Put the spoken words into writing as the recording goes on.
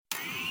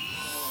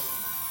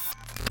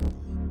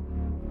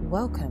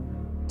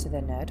Welcome to the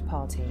Nerd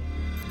Party.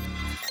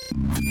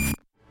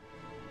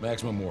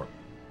 Maximum warp.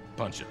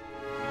 Punch it.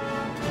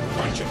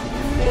 Punch it.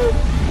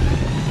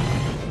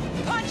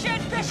 Punch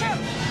it, Bishop!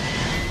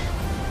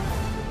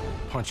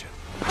 Punch it.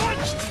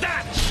 Punch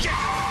that shit!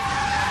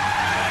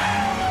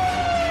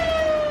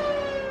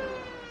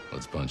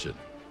 Let's punch it.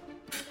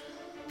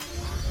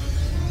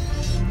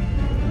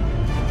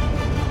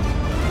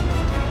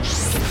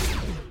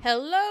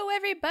 Hello,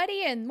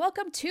 everybody, and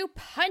welcome to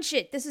Punch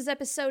It. This is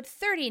episode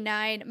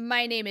 39.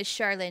 My name is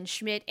Charlene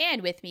Schmidt,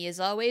 and with me,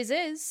 as always,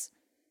 is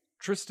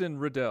Tristan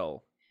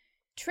Riddell.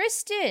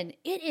 Tristan.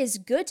 It is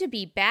good to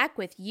be back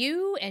with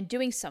you and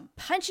doing some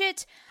Punch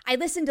It. I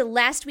listened to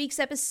last week's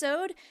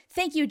episode.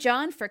 Thank you,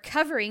 John, for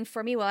covering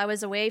for me while I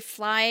was away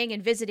flying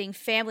and visiting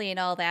family and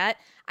all that.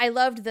 I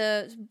loved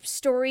the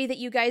story that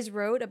you guys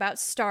wrote about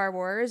Star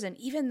Wars, and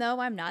even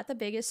though I'm not the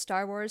biggest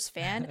Star Wars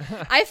fan,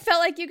 I felt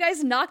like you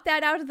guys knocked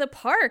that out of the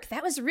park.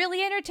 That was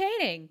really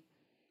entertaining.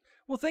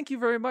 Well, thank you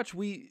very much.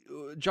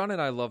 John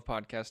and I love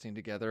podcasting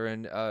together,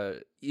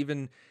 and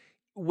even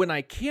when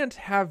I can't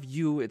have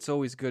you, it's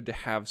always good to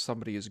have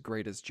somebody as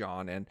great as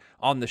John and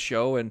on the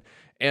show.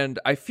 And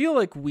I feel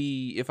like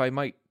if I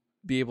might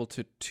be able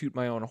to toot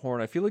my own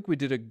horn, I feel like we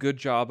did a good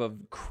job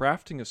of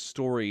crafting a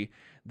story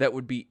that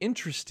would be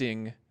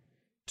interesting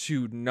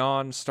to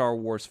non-Star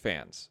Wars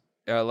fans.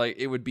 Like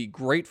it would be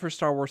great for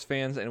Star Wars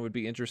fans, and it would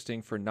be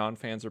interesting for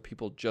non-fans or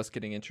people just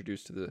getting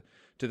introduced to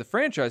the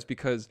franchise,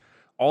 because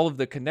all of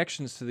the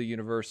connections to the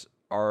universe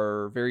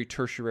are very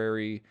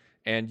tertiary,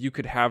 and you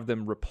could have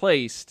them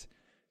replaced,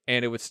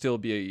 and it would still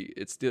be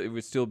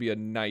a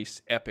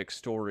nice epic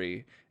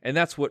story. And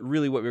that's what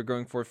we're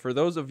going for. For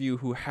those of you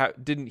who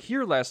didn't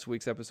hear last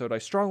week's episode, I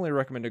strongly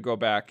recommend to go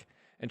back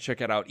and check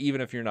it out,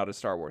 even if you're not a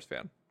Star Wars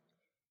fan.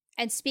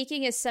 And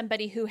speaking as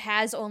somebody who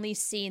has only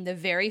seen the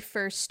very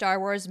first Star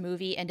Wars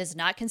movie and does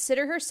not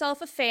consider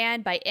herself a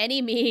fan by any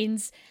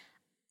means,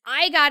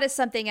 I got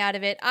something out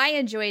of it. I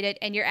enjoyed it,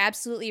 and you're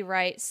absolutely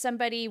right.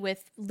 Somebody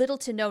with little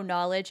to no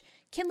knowledge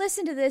can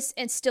listen to this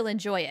and still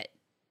enjoy it.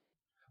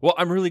 Well,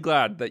 I'm really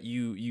glad that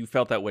you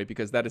felt that way,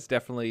 because that is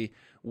definitely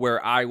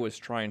where I was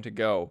trying to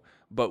go.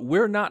 But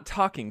we're not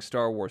talking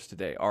Star Wars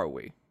today, are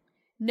we?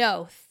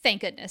 No,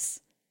 thank goodness.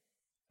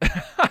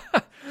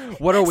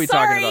 What are we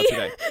talking about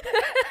today?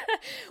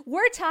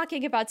 We're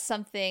talking about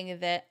something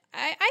that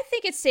I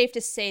think it's safe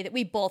to say that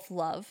we both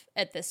love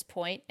at this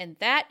point, and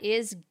that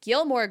is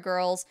Gilmore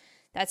Girls.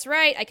 That's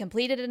right, I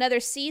completed another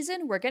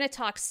season. We're going to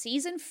talk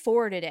season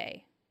 4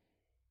 today.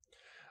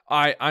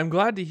 I'm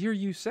glad to hear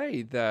you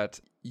say that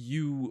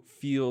you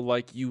feel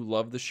like you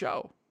love the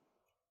show.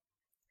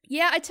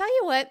 Yeah, I tell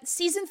you what,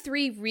 season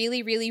 3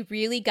 really, really,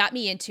 really got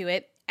me into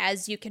it,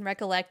 as you can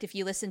recollect if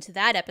you listen to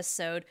that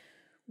episode.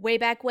 Way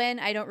back when,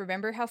 I don't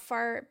remember how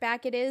far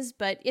back it is,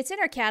 but it's in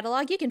our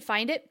catalog. You can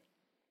find it.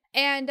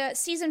 And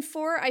season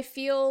 4, I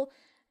feel,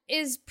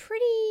 is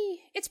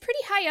pretty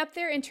high up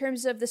there in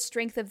terms of the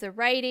strength of the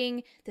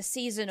writing, the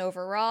season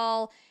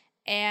overall.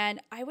 And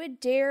I would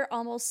dare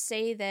almost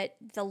say that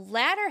the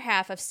latter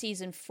half of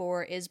season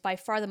 4 is by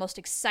far the most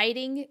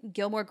exciting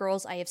Gilmore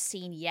Girls I have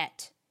seen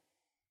yet.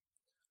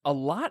 A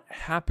lot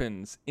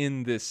happens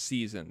in this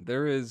season.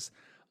 There is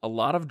a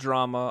lot of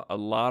drama, a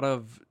lot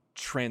of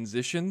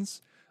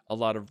transitions, a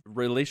lot of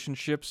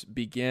relationships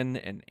begin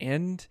and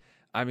end.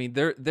 I mean,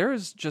 there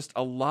is just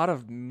a lot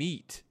of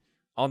meat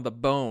on the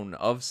bone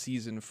of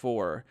season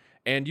 4.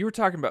 And you were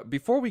talking about,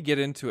 before we get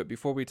into it,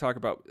 before we talk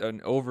about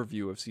an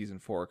overview of season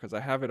 4, because I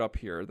have it up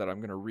here that I'm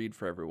going to read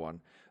for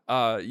everyone.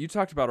 You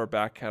talked about our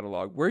back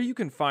catalog. Where you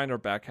can find our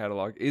back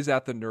catalog is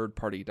at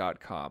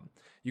thenerdparty.com.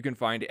 You can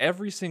find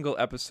every single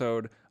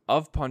episode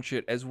of Punch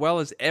It, as well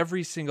as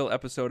every single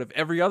episode of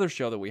every other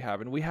show that we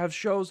have. And we have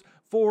shows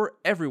for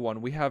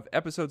everyone. We have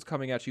episodes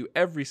coming at you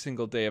every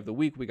single day of the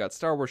week. We got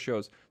Star Wars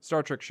shows,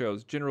 Star Trek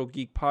shows, General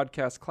Geek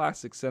Podcast,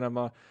 Classic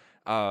Cinema,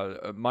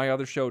 my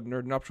other show,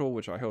 Nerd Nuptial,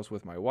 which I host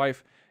with my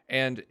wife.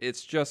 And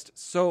it's just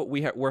so,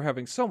 we're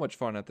having so much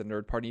fun at the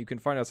Nerd Party. You can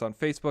find us on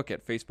Facebook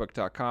at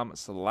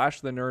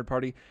facebook.com/the Nerd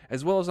Party,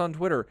 as well as on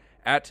Twitter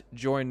at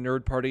Join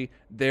Nerd Party.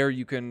 There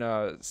you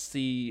can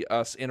see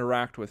us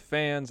interact with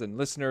fans and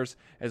listeners,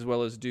 as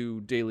well as do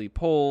daily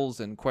polls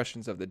and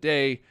questions of the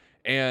day,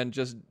 and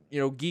just,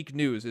 geek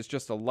news. It's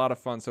just a lot of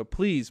fun. So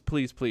please,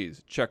 please,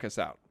 please check us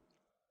out.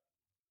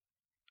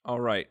 All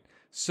right.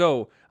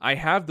 So I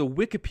have the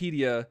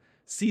Wikipedia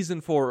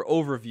season 4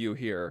 overview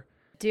here.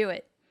 Do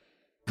it.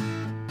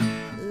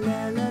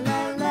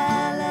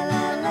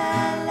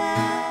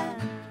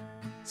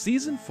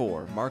 Season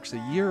 4 marks a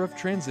year of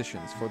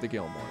transitions for the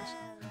Gilmores.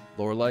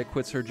 Lorelai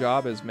quits her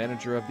job as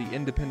manager of the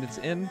Independence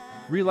Inn,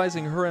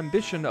 realizing her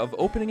ambition of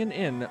opening an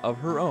inn of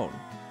her own,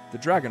 the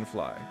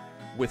Dragonfly,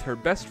 with her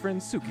best friend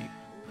Sookie.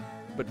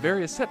 But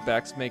various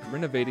setbacks make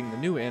renovating the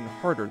new inn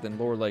harder than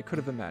Lorelai could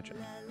have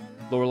imagined.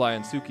 Lorelai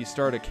and Sookie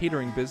start a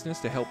catering business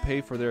to help pay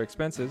for their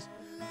expenses,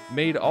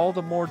 made all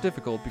the more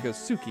difficult because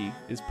Sookie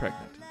is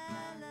pregnant.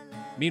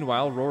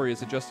 Meanwhile, Rory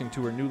is adjusting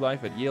to her new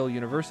life at Yale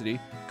University,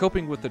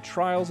 coping with the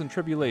trials and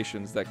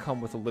tribulations that come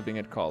with a living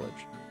at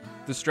college.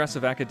 The stress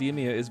of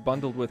academia is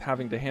bundled with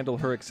having to handle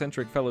her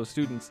eccentric fellow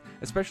students,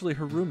 especially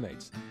her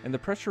roommates, and the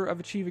pressure of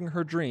achieving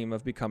her dream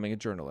of becoming a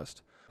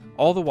journalist.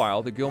 All the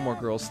while, the Gilmore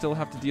Girls still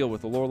have to deal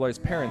with Lorelai's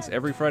parents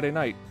every Friday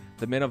night,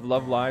 the men of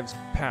love lives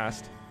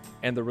past,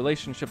 and the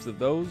relationships of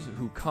those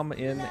who come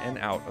in and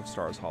out of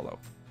Stars Hollow.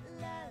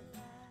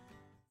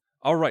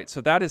 All right, so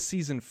that is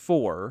season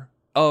 4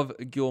 of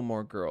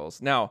Gilmore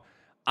Girls. Now,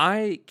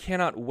 I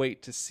cannot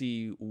wait to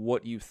see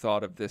what you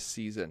thought of this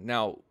season.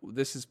 Now,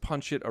 this is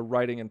Punch It, a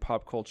writing and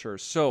pop culture.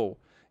 So,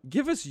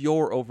 give us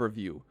your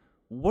overview.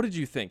 What did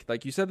you think?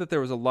 Like, you said that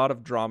there was a lot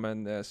of drama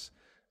in this,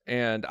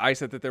 and I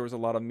said that there was a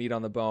lot of meat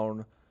on the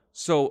bone.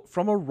 So,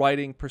 from a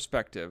writing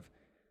perspective,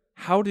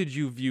 how did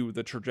you view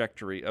the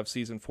trajectory of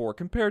season 4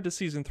 compared to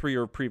season 3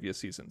 or previous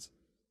seasons?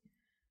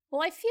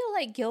 Well, I feel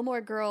like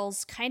Gilmore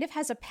Girls kind of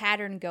has a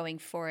pattern going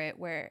for it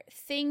where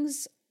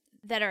things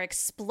that are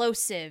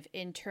explosive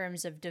in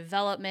terms of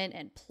development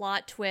and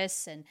plot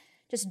twists and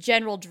just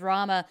general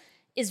drama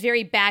is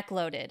very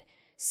backloaded.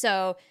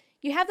 So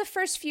you have the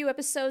first few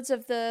episodes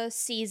of the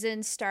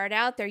season start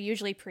out. They're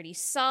usually pretty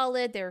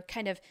solid. They're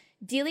kind of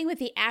dealing with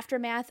the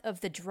aftermath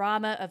of the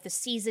drama of the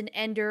season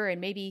ender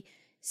and maybe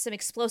some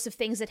explosive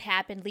things that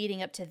happened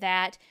leading up to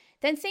that.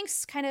 Then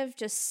things kind of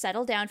just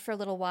settle down for a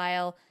little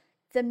while.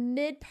 The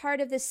mid part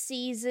of the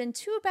season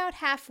to about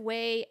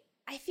halfway,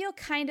 I feel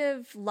kind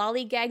of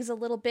lollygags a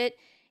little bit.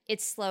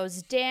 It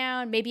slows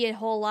down. Maybe a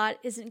whole lot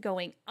isn't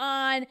going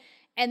on.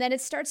 And then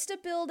it starts to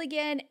build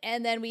again.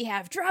 And then we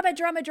have drama,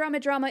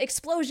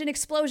 explosion,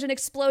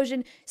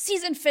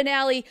 season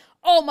finale.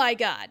 Oh my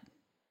God.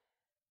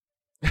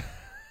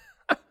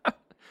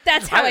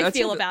 That's how I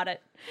feel about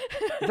it.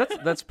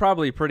 That's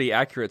probably pretty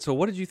accurate. So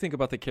what did you think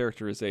about the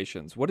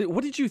characterizations? What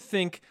did you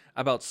think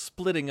about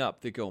splitting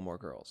up the Gilmore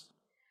Girls?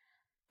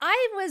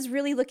 I was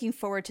really looking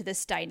forward to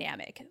this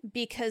dynamic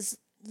because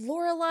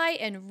Lorelai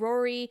and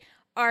Rory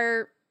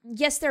are,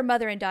 yes, they're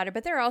mother and daughter,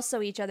 but they're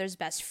also each other's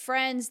best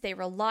friends. They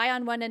rely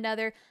on one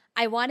another.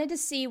 I wanted to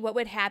see what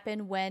would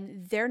happen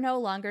when they're no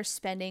longer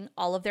spending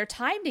all of their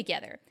time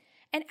together.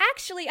 And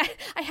actually,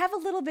 I have a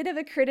little bit of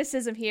a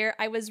criticism here.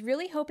 I was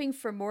really hoping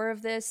for more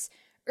of this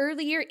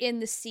earlier in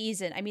the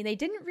season. I mean, they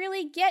didn't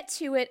really get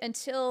to it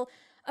until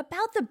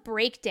about the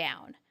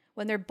breakdown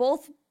when they're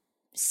both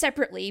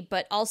separately,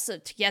 but also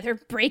together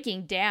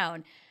breaking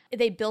down.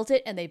 They built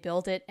it and they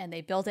built it and they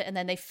built it and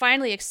then they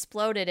finally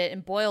exploded it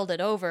and boiled it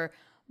over.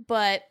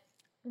 But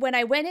when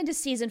I went into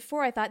season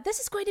 4, I thought this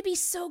is going to be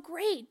so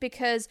great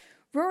because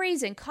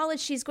Rory's in college.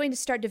 She's going to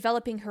start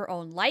developing her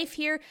own life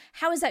here.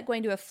 How is that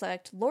going to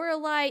affect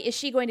Lorelai? Is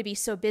she going to be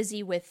so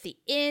busy with the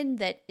inn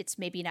that it's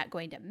maybe not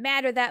going to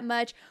matter that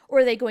much? Or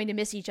are they going to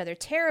miss each other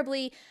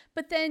terribly?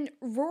 But then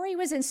Rory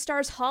was in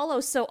Stars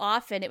Hollow so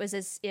often, it was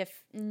as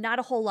if not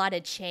a whole lot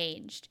had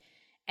changed.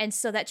 And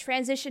so that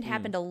transition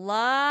happened a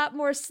lot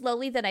more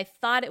slowly than I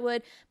thought it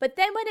would. But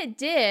then when it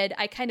did,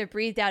 I kind of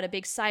breathed out a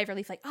big sigh of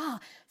relief, like, oh,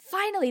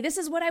 finally, this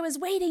is what I was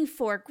waiting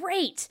for.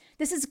 Great.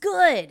 This is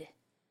good.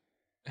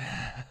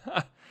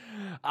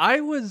 I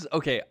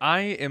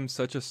am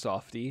such a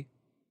softie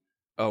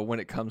when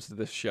it comes to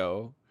this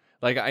show.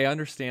 Like, I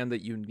understand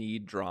that you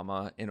need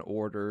drama in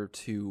order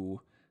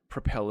to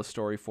propel a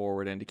story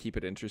forward and to keep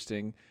it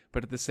interesting,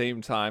 but at the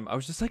same time I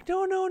was just like,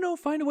 no,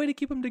 find a way to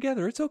keep them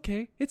together. It's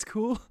okay, it's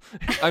cool.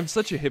 I'm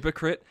such a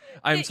hypocrite.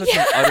 I'm such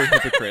an utter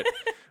hypocrite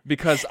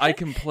because I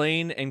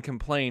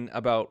complain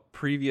about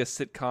previous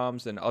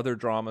sitcoms and other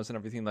dramas and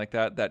everything like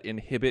that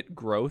inhibit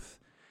growth.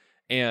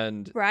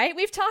 And right,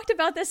 we've talked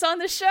about this on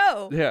the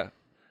show. Yeah,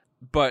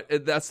 but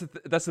that's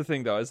the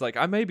thing though, is like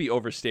I may be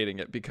overstating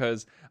it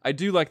because I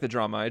do like the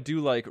drama. I do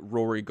like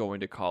Rory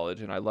going to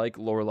college, and I like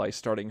Lorelai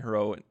starting her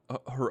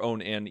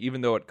own inn, even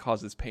though it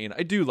causes pain.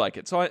 I do like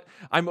it, so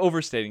I'm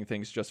overstating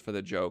things just for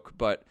the joke.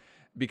 But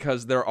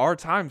because there are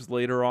times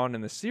later on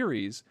in the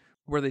series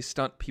where they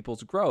stunt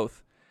people's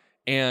growth,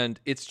 and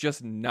it's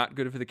just not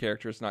good for the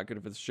character. It's not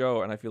good for the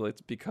show, and I feel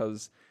it's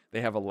because they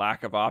have a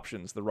lack of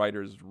options. The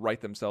writers write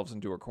themselves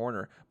into a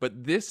corner.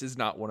 But this is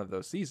not one of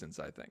those seasons,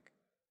 I think.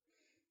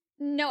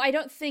 No, I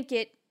don't think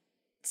it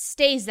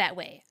stays that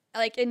way.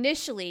 Like,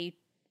 initially,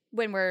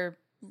 when we're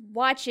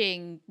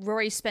watching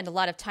Rory spend a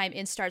lot of time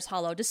in Stars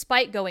Hollow,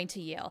 despite going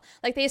to Yale,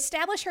 like, they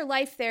establish her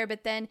life there,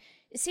 but then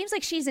it seems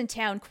like she's in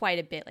town quite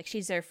a bit. Like,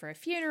 she's there for a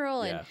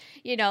funeral and,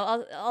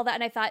 all that.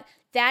 And I thought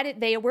that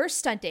they were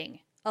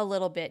stunting a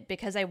little bit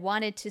because I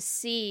wanted to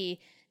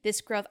see this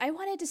growth. I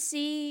wanted to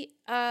see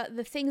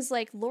the things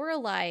like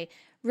Lorelai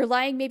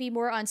relying maybe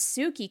more on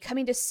Sookie,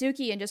 coming to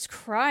Sookie and just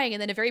crying,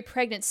 and then a very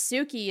pregnant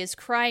Sookie is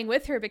crying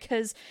with her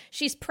because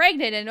she's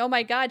pregnant, and oh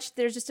my God,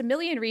 there's just a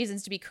million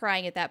reasons to be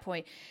crying at that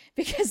point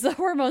because the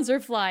hormones are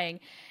flying.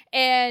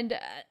 And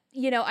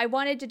I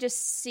wanted to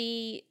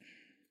see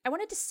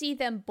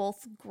them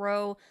both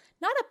grow,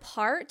 not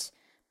apart,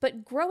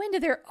 but grow into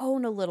their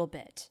own a little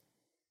bit.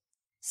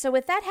 So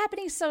with that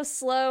happening so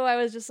slow, I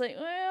was just like,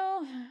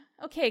 well,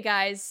 okay,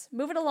 guys,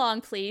 move it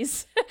along,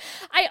 please.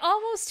 I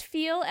almost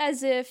feel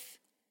as if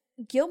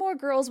Gilmore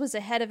Girls was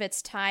ahead of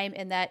its time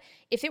in that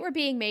if it were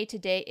being made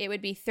today, it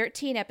would be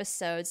 13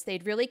 episodes.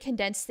 They'd really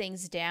condense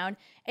things down,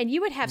 and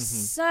you would have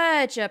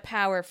such a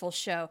powerful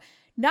show.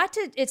 Not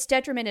to its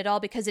detriment at all,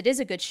 because it is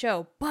a good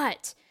show,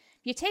 but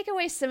you take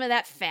away some of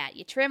that fat,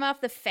 you trim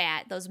off the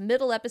fat, those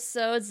middle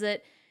episodes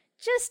that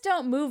just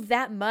don't move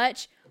that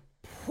much,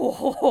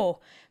 whoa,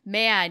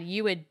 man,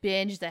 you would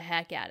binge the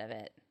heck out of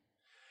it.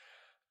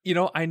 You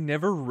know, I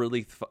never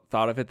really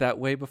thought of it that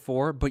way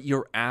before, but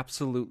you're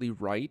absolutely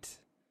right.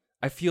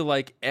 I feel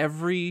like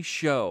every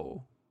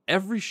show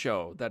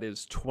that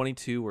is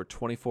 22 or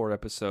 24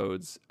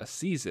 episodes a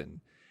season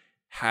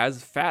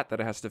has fat that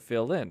it has to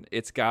fill in.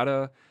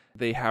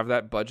 They have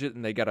that budget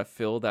and they got to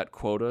fill that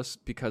quota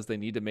because they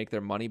need to make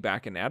their money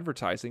back in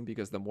advertising,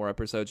 because the more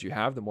episodes you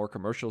have, the more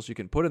commercials you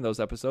can put in those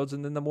episodes,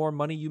 and then the more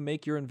money you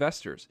make your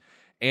investors.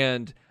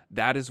 And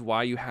that is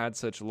why you had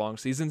such long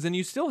seasons, and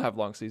you still have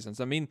long seasons.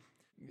 I mean,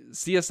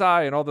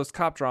 CSI and all those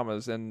cop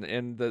dramas and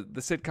the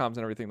sitcoms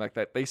and everything like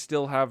that, they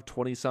still have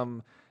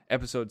 20-some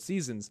episode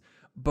seasons.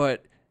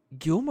 But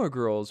Gilmore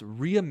Girls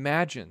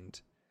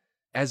reimagined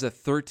as a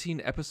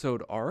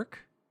 13-episode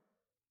arc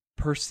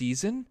per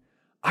season,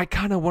 I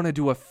kind of want to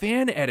do a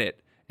fan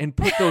edit and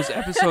put those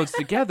episodes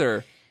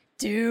together.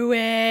 Do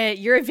it.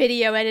 You're a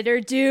video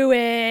editor. Do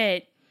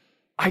it.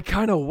 I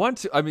kind of want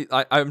to. I mean,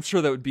 I'm sure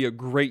that would be a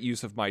great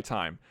use of my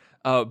time.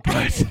 But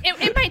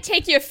it might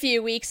take you a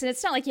few weeks, and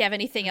it's not like you have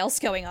anything else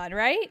going on,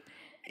 right?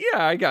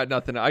 Yeah, I got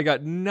nothing. I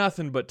got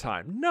nothing but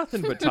time.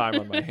 Nothing but time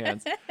on my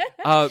hands.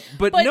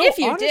 But no, if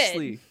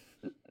you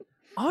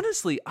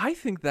honestly, I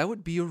think that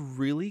would be a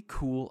really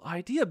cool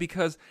idea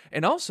because,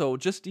 and also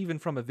just even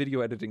from a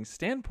video editing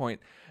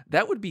standpoint,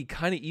 that would be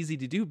kind of easy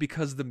to do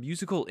because the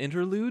musical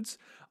interludes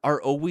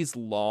are always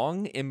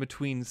long in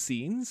between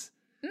scenes.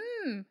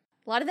 A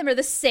lot of them are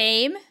the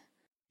same.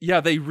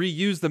 Yeah, they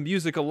reuse the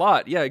music a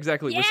lot. Yeah,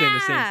 exactly. Yeah. We're saying the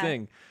same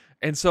thing.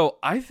 And so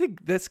I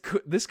think this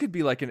could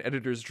be like an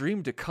editor's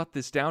dream to cut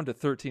this down to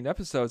 13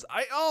 episodes.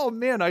 I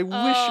wish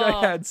I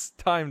had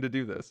time to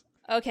do this.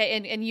 Okay,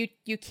 and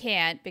you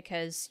can't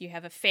because you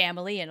have a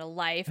family and a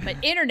life, but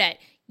internet,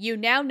 you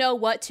now know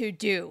what to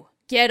do.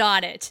 Get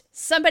on it.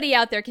 Somebody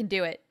out there can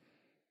do it.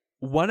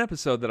 One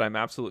episode that I'm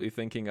absolutely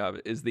thinking of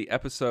is the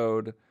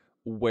episode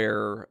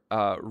where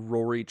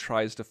Rory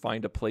tries to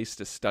find a place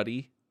to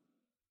study.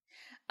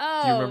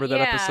 Oh, do you remember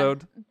that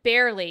episode?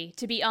 Barely,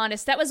 to be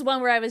honest. That was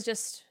one where I was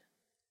just,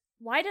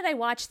 why did I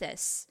watch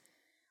this?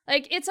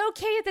 Like, it's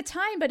okay at the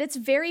time, but it's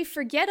very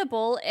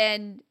forgettable,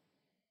 and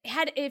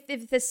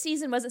if the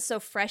season wasn't so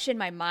fresh in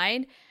my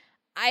mind,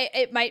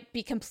 it might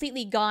be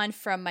completely gone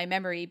from my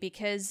memory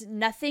because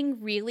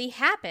nothing really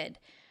happened.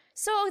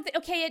 So,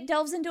 okay, it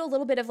delves into a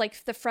little bit of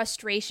like the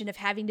frustration of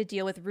having to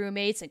deal with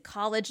roommates and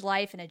college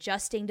life and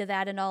adjusting to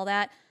that and all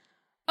that.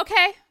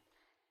 Okay,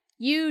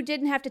 you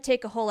didn't have to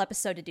take a whole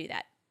episode to do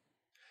that.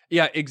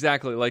 Yeah,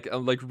 exactly. Like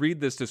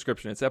read this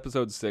description. It's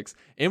episode 6.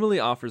 Emily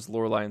offers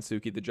Lorelai and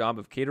Sookie the job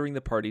of catering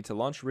the party to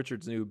launch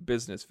Richard's new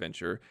business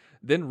venture,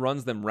 then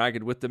runs them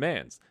ragged with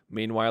demands.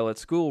 Meanwhile, at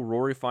school,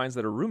 Rory finds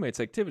that her roommate's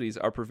activities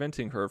are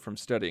preventing her from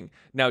studying.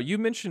 Now, you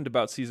mentioned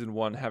about season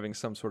 1 having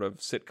some sort of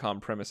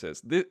sitcom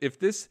premises. If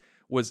this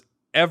was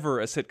ever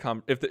a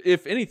sitcom,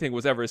 if anything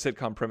was ever a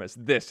sitcom premise,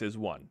 this is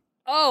one.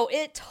 Oh,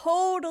 it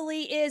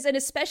totally is. And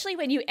especially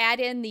when you add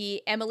in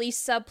the Emily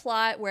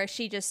subplot where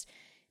she just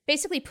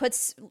basically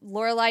puts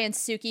Lorelai and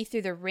Sookie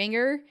through the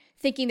ringer,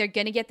 thinking they're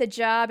going to get the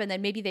job, and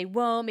then maybe they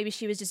won't. Maybe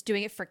she was just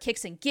doing it for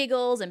kicks and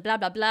giggles and blah,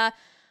 blah, blah.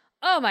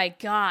 Oh my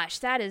gosh,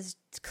 that is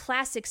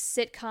classic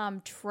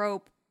sitcom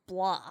trope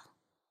blah.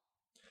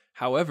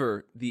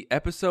 However, the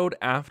episode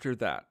after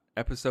that,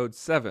 episode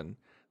 7,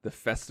 The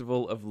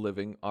Festival of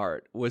Living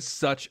Art, was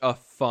such a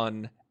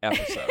fun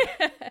episode.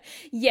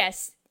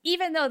 Yes,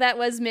 even though that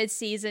was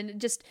mid-season,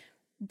 just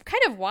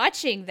kind of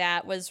watching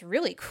that was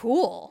really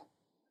cool.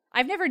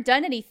 I've never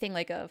done anything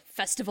like a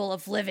Festival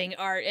of Living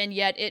Art, and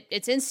yet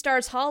it's in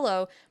Stars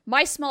Hollow.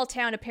 My small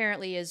town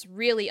apparently is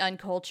really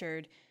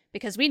uncultured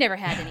because we never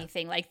had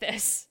anything like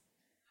this.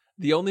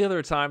 The only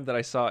other time that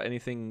I saw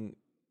anything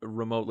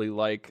remotely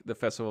like the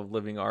Festival of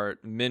Living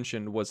Art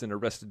mentioned was in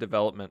Arrested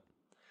Development,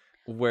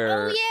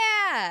 where... Oh,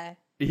 yeah!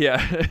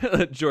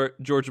 Yeah,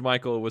 George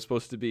Michael was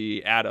supposed to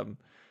be Adam.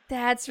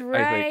 That's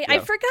right. I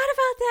forgot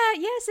about that.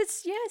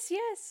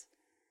 Yes.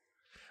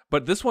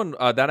 But this one,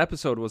 that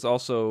episode was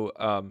also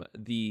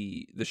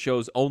the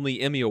show's only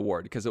Emmy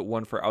Award because it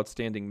won for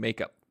Outstanding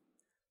Makeup.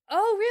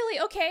 Oh, really?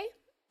 Okay,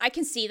 I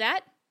can see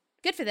that.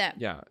 Good for them.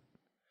 Yeah.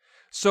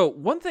 So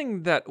one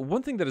thing that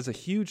is a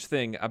huge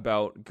thing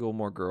about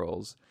Gilmore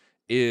Girls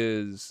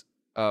is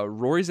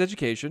Rory's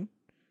education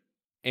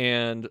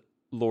and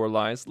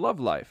Lorelai's love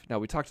life. Now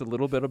we talked a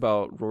little bit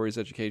about Rory's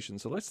education,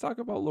 so let's talk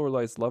about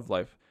Lorelai's love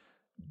life.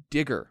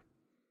 Digger.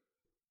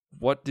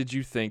 What did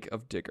you think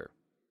of Digger?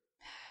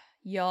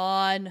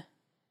 Yawn.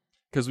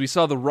 Because we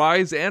saw the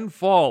rise and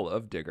fall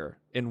of Digger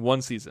in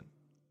one season.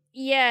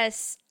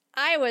 Yes,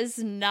 I was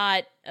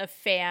not a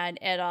fan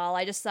at all.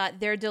 I just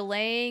thought they're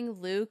delaying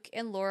Luke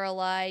and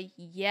Lorelai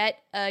yet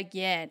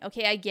again.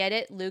 Okay, I get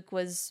it. Luke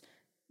was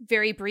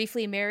very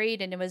briefly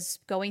married and was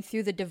going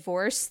through the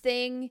divorce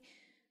thing.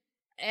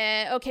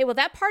 Okay, well,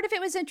 that part of it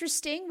was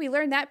interesting. We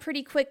learned that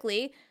pretty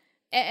quickly.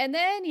 And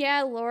then,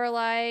 yeah,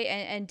 Lorelai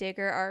and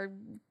Digger are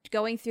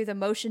going through the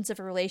motions of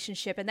a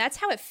relationship, and that's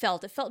how it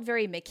felt. It felt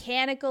very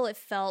mechanical. It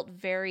felt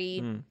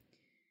very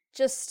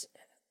just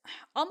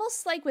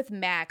almost like with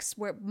Max,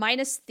 where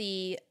minus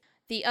the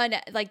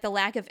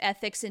lack of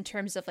ethics in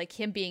terms of like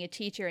him being a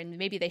teacher and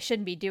maybe they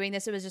shouldn't be doing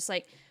this. It was just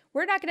like,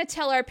 we're not going to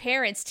tell our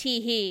parents,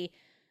 tee-hee.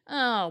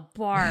 Oh,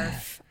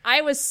 barf. I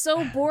was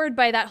so bored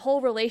by that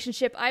whole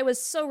relationship. I was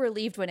so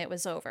relieved when it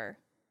was over.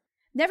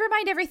 Never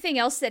mind everything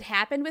else that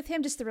happened with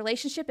him, just the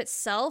relationship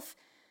itself.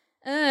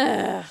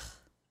 Ugh.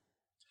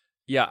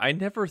 Yeah, I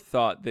never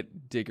thought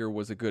that Digger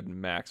was a good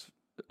match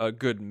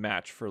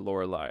for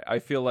Lorelai. I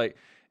feel like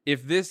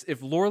if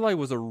Lorelai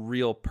was a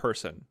real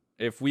person,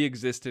 if we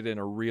existed in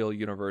a real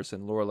universe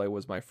and Lorelai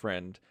was my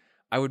friend,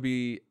 I would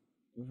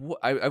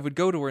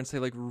go to her and say,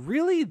 like,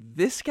 really,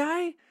 this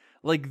guy?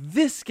 Like,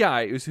 this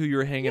guy is who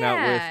you're hanging out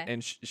with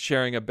and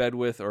sharing a bed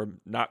with or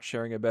not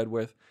sharing a bed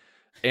with.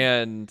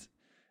 And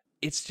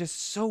it's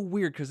just so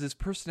weird because his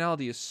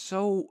personality is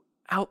so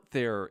out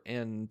there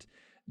and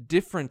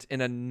different in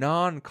a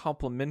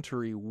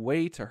non-complimentary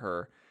way to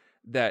her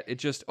that it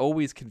just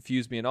always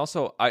confused me. And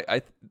also,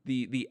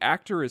 the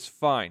actor is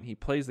fine. He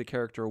plays the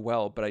character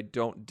well, but I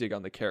don't dig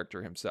on the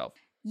character himself.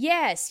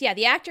 Yes, yeah,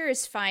 the actor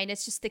is fine.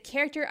 It's just the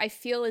character I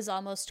feel is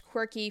almost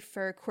quirky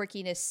for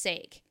quirkiness'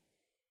 sake.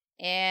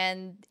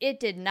 And it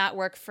did not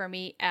work for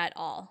me at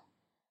all.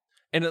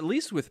 And at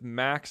least with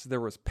Max, there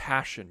was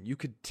passion. You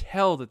could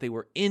tell that they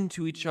were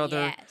into each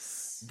other.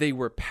 Yes. They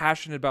were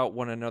passionate about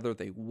one another.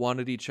 They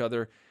wanted each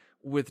other.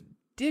 With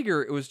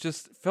Digger, it was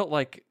just felt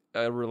like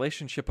a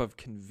relationship of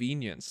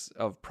convenience,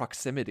 of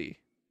proximity.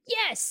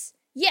 Yes,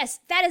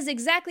 that is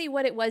exactly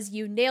what it was.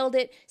 You nailed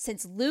it.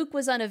 Since Luke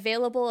was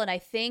unavailable, and I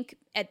think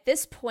at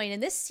this point in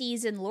this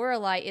season,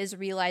 Lorelai is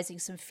realizing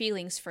some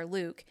feelings for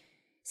Luke.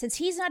 Since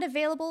he's not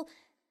available,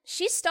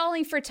 she's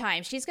stalling for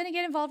time. She's going to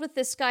get involved with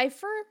this guy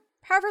for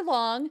however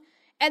long.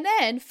 And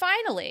then,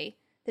 finally,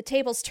 the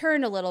tables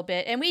turn a little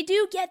bit, and we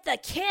do get the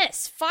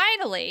kiss,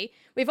 finally.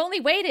 We've only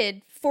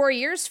waited 4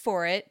 years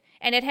for it,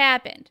 and it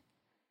happened.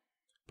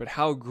 But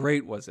how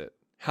great was it?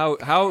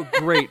 How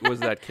great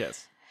was that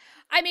kiss?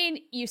 I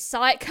mean, you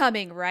saw it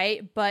coming,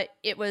 right? But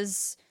it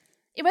wasn't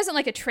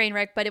like a train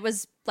wreck, but it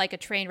was like a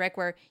train wreck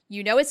where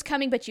you know it's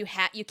coming, but you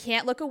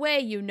can't look away.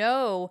 You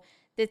know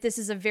that this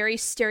is a very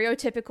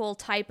stereotypical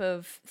type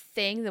of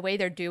thing, the way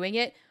they're doing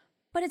it,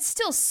 but it's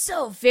still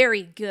so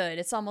very good.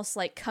 It's almost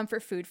like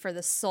comfort food for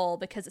the soul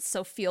because it's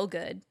so feel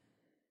good.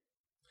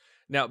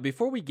 Now,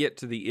 before we get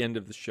to the end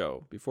of the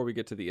show, before we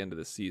get to the end of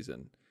the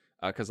season,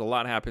 because a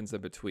lot happens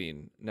in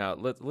between. Now,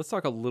 let's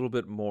talk a little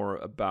bit more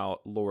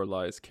about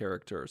Lorelai's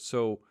character.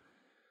 So,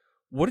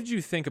 what did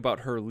you think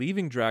about her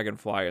leaving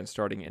Dragonfly and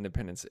starting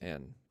Independence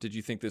Inn? Did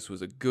you think this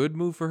was a good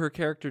move for her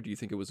character? Do you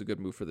think it was a good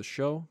move for the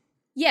show?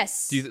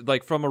 Yes. Do you,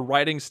 like, from a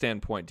writing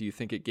standpoint, do you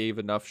think it gave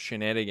enough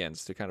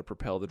shenanigans to kind of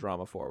propel the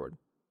drama forward?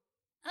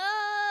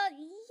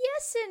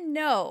 Yes and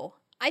no.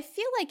 I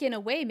feel like in a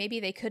way maybe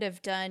they could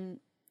have done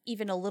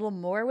even a little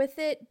more with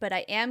it, but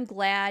I am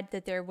glad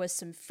that there was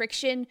some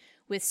friction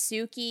with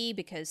Sookie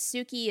because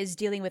Sookie is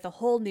dealing with a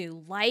whole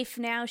new life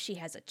now. She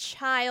has a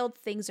child.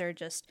 Things are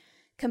just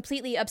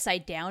completely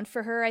upside down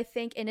for her, I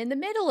think. And in the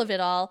middle of it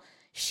all,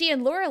 she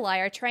and Lorelai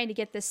are trying to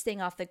get this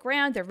thing off the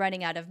ground. They're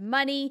running out of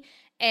money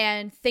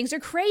and things are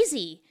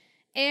crazy.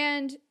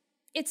 And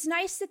it's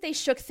nice that they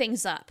shook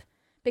things up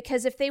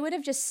because if they would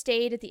have just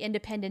stayed at the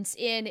Independence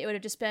Inn, it would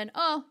have just been,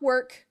 oh,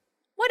 work,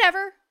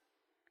 whatever.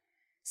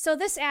 So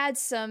this adds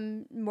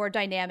some more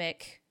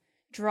dynamic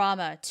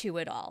drama to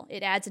it all.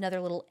 It adds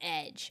another little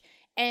edge.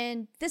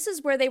 And this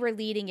is where they were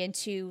leading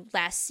into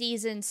last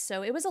season,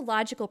 so it was a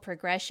logical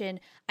progression.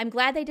 I'm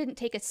glad they didn't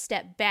take a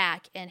step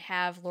back and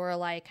have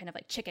Lorelai kind of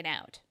like chicken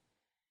out.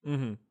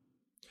 Mm-hmm.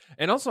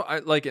 And also,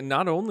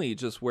 not only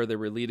just where they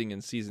were leading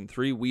in season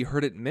 3, we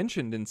heard it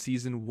mentioned in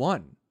season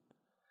 1.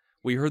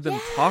 We heard them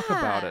talk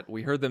about it.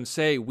 We heard them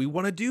say, we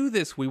want to do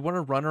this. We want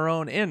to run our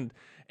own end.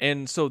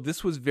 And so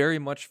this was very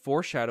much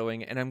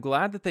foreshadowing, and I'm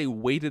glad that they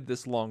waited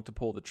this long to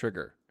pull the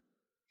trigger.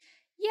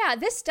 Yeah,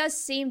 this does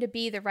seem to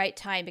be the right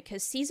time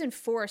because season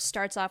 4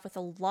 starts off with a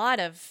lot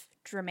of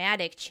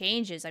dramatic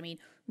changes. I mean,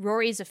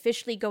 Rory's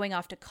officially going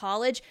off to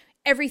college.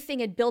 Everything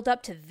had built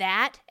up to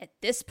that at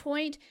this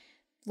point.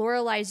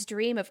 Lorelai's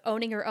dream of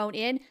owning her own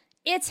inn,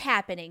 it's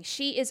happening.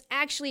 She is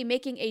actually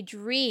making a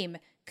dream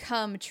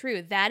come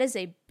true. That is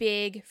a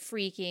big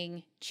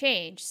freaking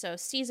change. So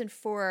season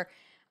 4,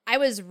 I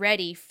was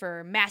ready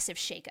for massive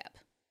shakeup.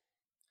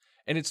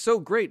 And it's so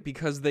great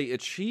because they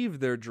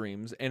achieved their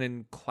dreams, and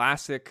in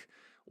classic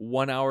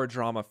 1-hour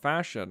drama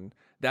fashion,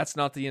 that's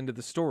not the end of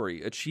the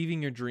story.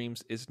 Achieving your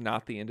dreams is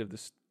not the end of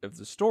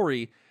the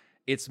story.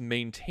 It's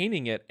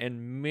maintaining it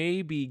and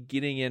maybe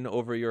getting in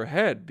over your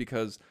head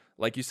because,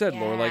 like you said,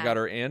 Lorelai got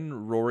her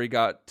in, Rory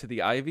got to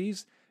the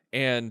Ivies,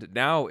 and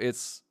now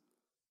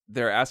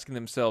they're asking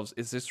themselves,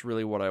 is this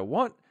really what I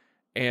want?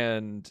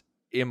 And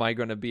am I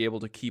going to be able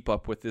to keep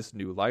up with this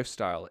new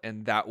lifestyle?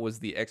 And that was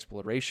the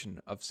exploration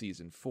of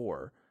season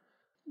 4.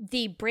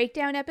 The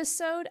breakdown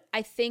episode,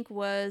 I think,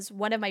 was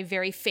one of my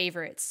very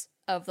favorites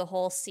of the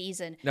whole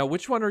season. Now,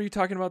 which one are you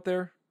talking about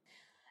there?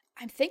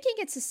 I'm thinking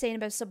it's the same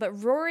episode,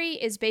 but Rory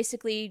is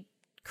basically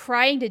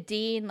crying to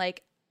Dean,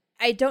 like,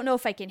 I don't know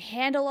if I can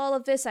handle all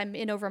of this. I'm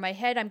in over my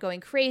head. I'm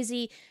going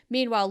crazy.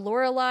 Meanwhile,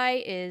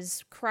 Lorelai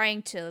is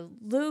crying to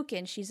Luke,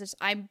 and she says,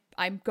 I'm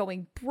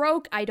going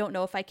broke. I don't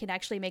know if I can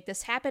actually make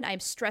this happen. I'm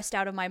stressed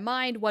out of my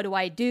mind. What do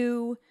I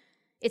do?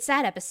 It's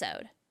that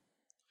episode.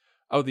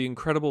 Oh, the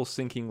incredible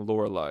sinking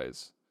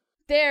Lorelais.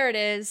 There it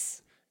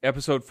is.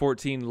 Episode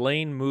 14,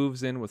 Lane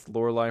moves in with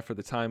Lorelai for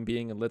the time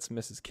being and lets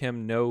Mrs.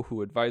 Kim know,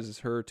 who advises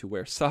her to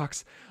wear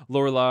socks.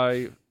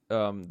 Lorelai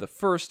the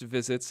first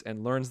visits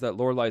and learns that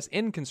Lorelai's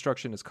in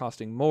construction is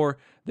costing more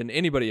than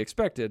anybody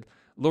expected.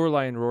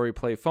 Lorelai and Rory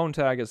play phone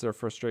tag as their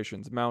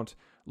frustrations mount.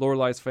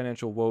 Lorelai's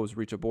financial woes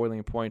reach a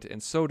boiling point,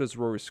 and so does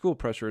Rory's school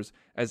pressures,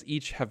 as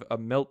each have a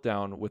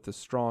meltdown with the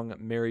strong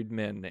married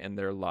men in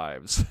their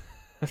lives.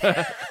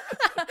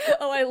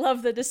 Oh, I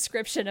love the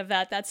description of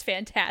that. That's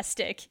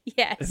fantastic.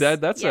 Yes.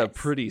 That's yes. a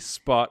pretty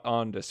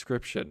spot-on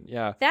description.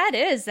 Yeah.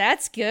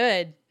 That's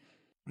good.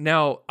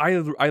 Now,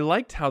 I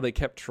liked how they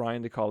kept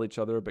trying to call each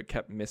other but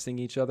kept missing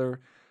each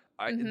other.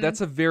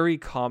 That's a very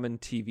common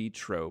TV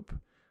trope,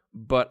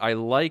 but I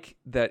like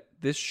that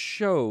this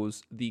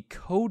shows the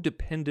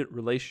codependent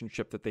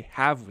relationship that they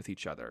have with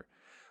each other,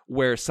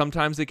 where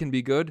sometimes it can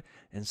be good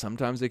and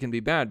sometimes it can be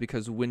bad,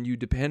 because when you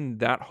depend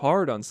that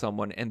hard on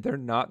someone and they're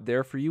not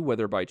there for you,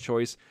 whether by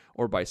choice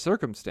or by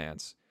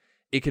circumstance,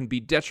 it can be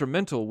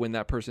detrimental when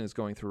that person is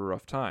going through a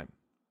rough time.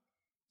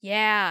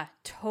 Yeah,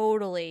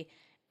 totally.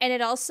 And it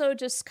also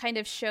just kind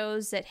of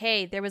shows that,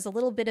 hey, there was a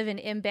little bit of an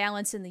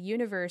imbalance in the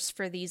universe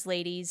for these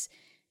ladies,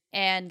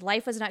 and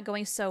life was not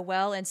going so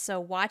well. And so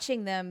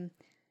watching them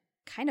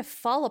kind of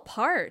fall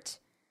apart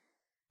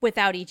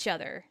without each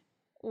other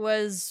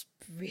was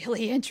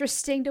really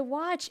interesting to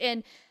watch.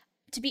 And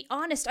to be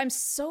honest, I'm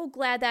so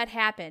glad that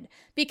happened,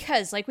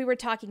 because like we were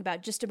talking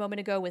about just a moment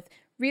ago with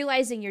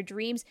realizing your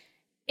dreams,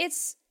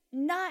 it's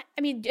not,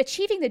 I mean,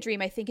 achieving the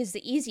dream, I think, is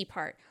the easy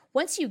part.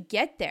 Once you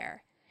get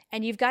there,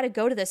 and you've got to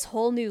go to this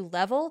whole new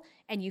level,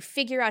 and you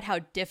figure out how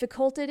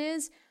difficult it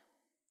is,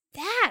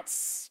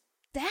 that's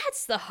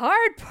the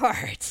hard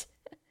part.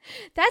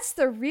 That's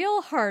the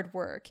real hard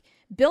work.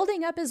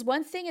 Building up is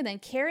one thing, and then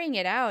carrying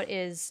it out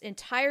is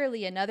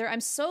entirely another. I'm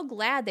so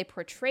glad they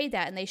portrayed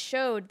that, and they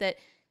showed that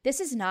this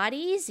is not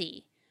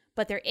easy,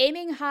 but they're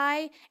aiming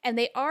high, and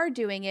they are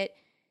doing it.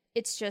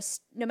 It's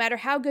just, no matter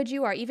how good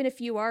you are, even if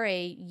you are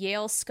a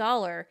Yale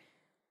scholar,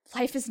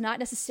 life is not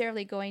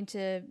necessarily going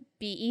to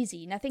be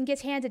easy. Nothing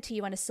gets handed to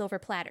you on a silver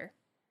platter.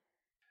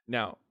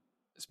 Now,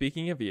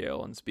 speaking of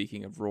Yale and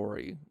speaking of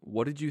Rory,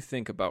 what did you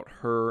think about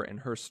her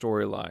and her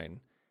storyline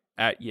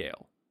at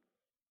Yale?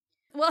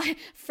 Well,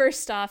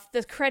 first off,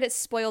 the credits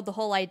spoiled the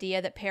whole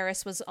idea that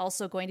Paris was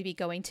also going to be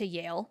going to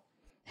Yale,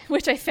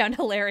 which I found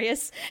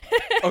hilarious.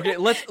 Okay,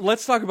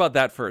 let's talk about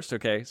that first,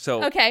 okay?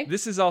 So okay.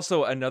 This is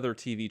also another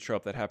TV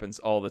trope that happens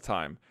all the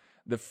time.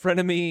 The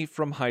frenemy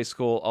from high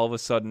school all of a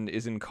sudden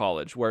is in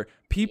college, where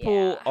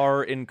people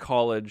are in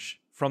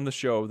college from the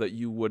show that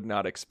you would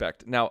not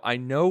expect. Now, I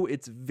know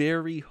it's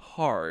very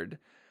hard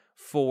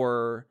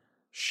for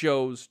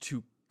shows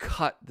to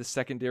cut the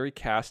secondary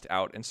cast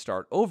out and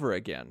start over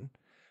again,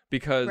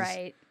 because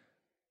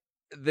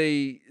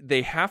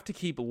they have to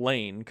keep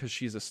Lane, because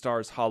she's a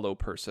Stars Hollow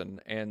person,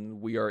 and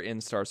we are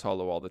in Stars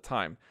Hollow all the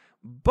time.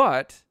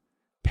 But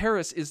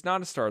Paris is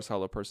not a Stars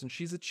Hollow person.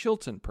 She's a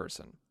Chilton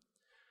person.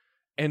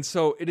 And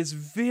so it is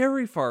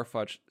very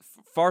far-fetched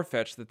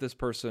that this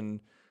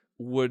person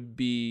would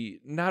be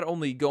not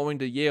only going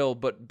to Yale,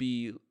 but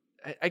be,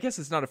 I guess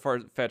it's not a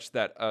far-fetched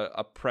that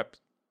a prep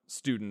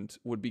student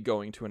would be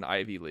going to an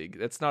Ivy League.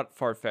 That's not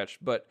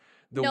far-fetched, but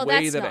the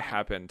way that it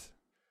happened,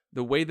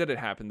 the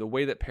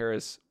way that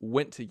Paris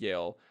went to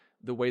Yale,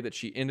 the way that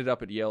she ended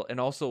up at Yale, and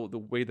also the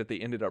way that they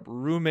ended up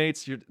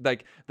roommates. You're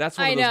like, that's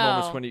one of those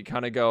moments when you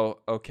kind of go,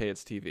 okay,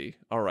 it's TV.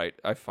 All right,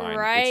 it's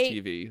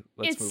TV.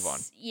 Let's move on.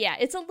 Yeah,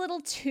 it's a little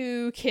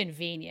too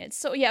convenient.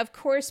 So yeah, of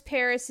course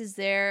Paris is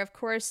there. Of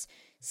course,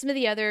 some of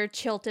the other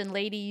Chilton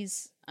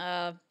ladies,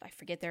 I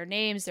forget their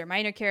names, they're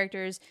minor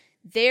characters,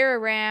 they're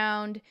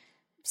around.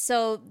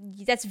 So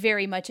that's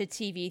very much a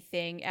TV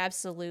thing,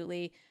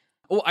 absolutely.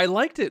 Oh, I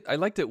liked it. I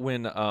liked it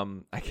when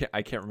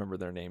I can't remember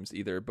their names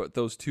either, but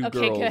those two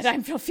girls. Okay, good.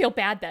 I feel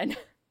bad then.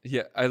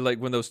 Yeah, I like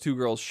when those two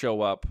girls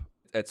show up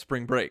at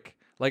spring break.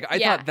 Like I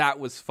thought that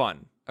was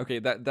fun. Okay,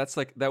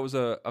 that was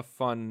a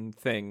fun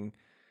thing.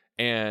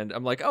 And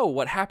I'm like, oh,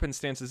 what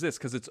happenstance is this?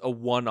 Because it's a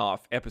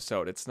one-off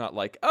episode. It's not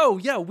like, oh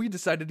yeah, we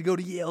decided to go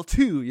to Yale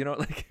too. You know,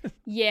 like.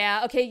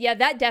 Yeah. Okay. Yeah,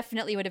 that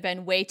definitely would have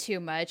been way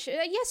too much.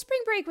 Yeah, spring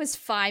break was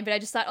fine, but I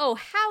just thought, oh,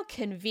 how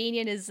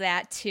convenient is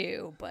that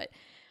too? But.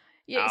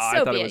 Yeah,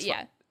 so be it.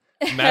 Yeah,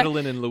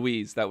 Madeline and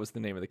Louise. That was the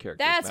name of the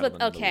character. That's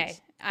Madeline what. Okay,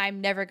 I'm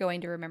never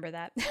going to remember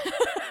that.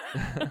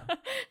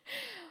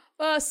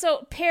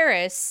 So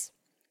Paris,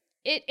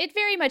 It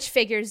very much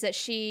figures that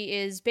she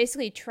is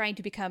basically trying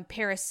to become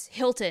Paris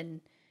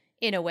Hilton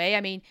in a way.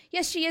 I mean,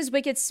 yes, she is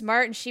wicked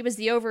smart and she was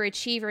the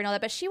overachiever and all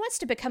that, but she wants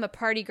to become a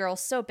party girl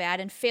so bad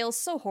and fails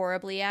so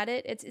horribly at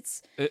it.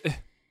 It's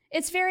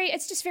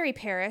just very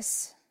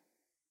Paris.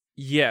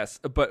 Yes,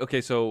 but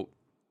okay, so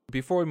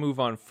before we move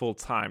on full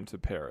time to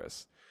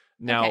Paris,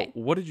 now, Okay.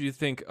 What did you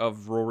think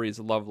of Rory's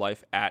love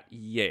life at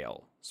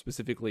Yale,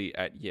 specifically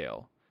at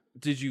Yale?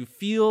 Did you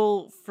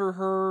feel for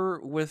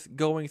her with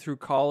going through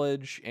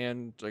college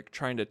and like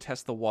trying to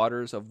test the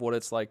waters of what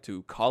it's like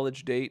to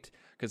college date?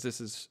 Because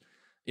this is,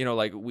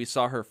 like we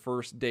saw her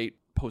first date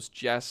post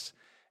Jess,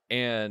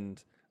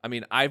 and I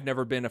mean, I've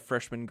never been a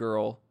freshman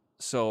girl,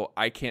 so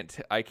I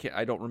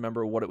don't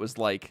remember what it was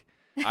like.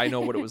 I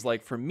know what it was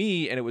like for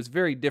me, and it was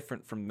very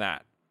different from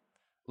that.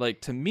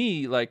 Like, to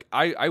me, like,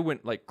 I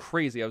went, like,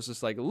 crazy. I was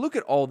just like, look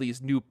at all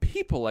these new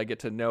people I get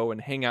to know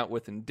and hang out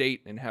with and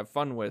date and have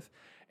fun with.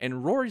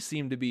 And Rory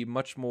seemed to be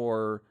much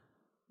more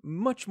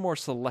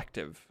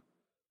selective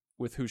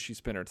with who she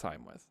spent her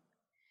time with.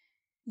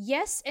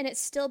 Yes, and it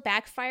still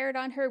backfired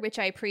on her, which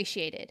I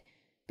appreciated.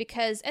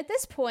 Because at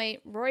this point,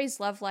 Rory's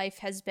love life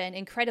has been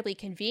incredibly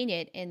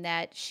convenient in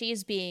that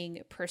she's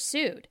being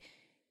pursued.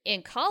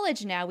 In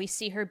college now, we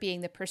see her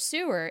being the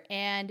pursuer,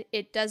 and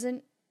it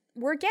doesn't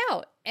work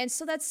out. And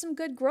so that's some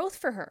good growth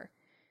for her.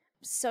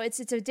 So it's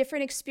a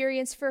different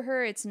experience for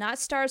her. It's not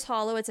Stars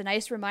Hollow. It's a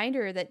nice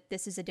reminder that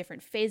this is a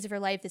different phase of her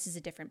life. This is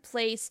a different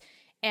place.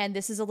 And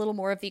this is a little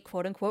more of the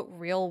quote-unquote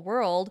real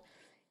world.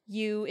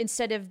 You,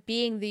 instead of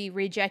being the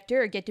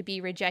rejecter, get to be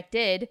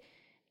rejected.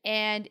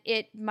 And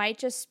it might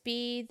just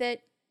be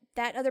that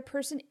other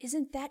person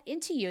isn't that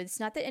into you. It's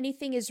not that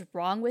anything is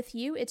wrong with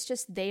you. It's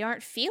just they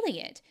aren't feeling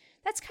it.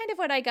 That's kind of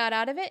what I got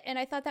out of it. And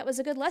I thought that was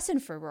a good lesson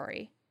for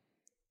Rory.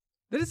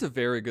 That is a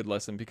very good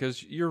lesson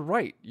because you're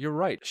right. You're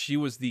right. She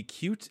was the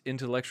cute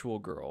intellectual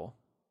girl,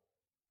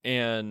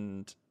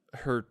 and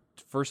her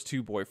first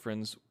two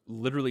boyfriends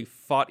literally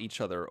fought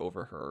each other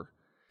over her.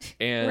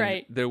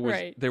 And there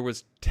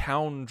was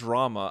town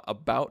drama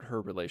about her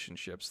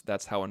relationships.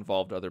 That's how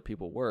involved other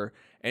people were.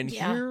 And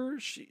here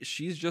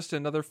she's just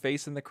another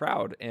face in the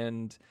crowd.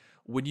 And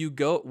when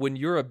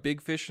you're a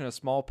big fish in a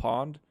small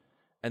pond,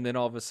 and then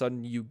all of a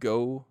sudden you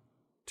go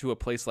to a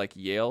place like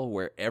Yale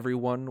where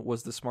everyone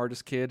was the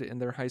smartest kid in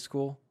their high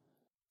school.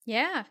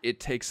 Yeah. It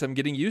takes some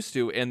getting used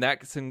to, and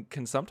that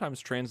can sometimes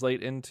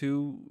translate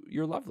into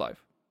your love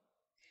life.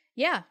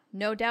 Yeah,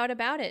 no doubt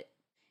about it.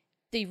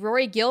 The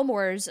Rory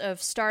Gilmores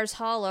of Stars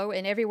Hollow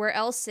and everywhere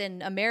else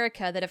in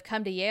America that have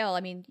come to Yale, I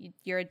mean,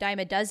 you're a dime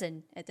a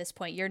dozen at this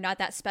point. You're not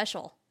that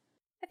special.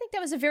 I think that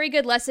was a very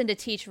good lesson to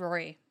teach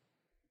Rory.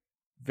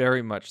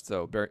 Very much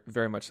so. Very,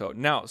 very much so.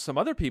 Now, some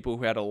other people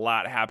who had a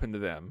lot happen to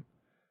them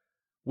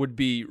would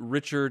be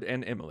Richard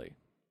and Emily.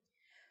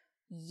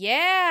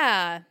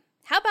 Yeah.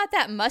 How about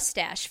that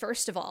mustache,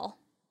 first of all?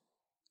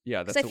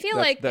 Yeah, because I feel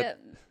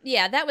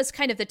that was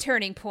kind of the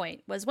turning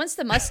point. Was once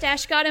the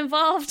mustache got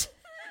involved,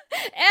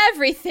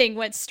 everything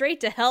went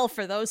straight to hell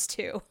for those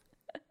two.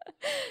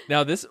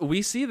 Now,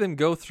 we see them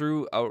go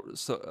through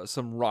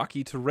some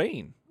rocky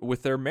terrain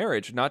with their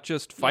marriage, not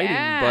just fighting,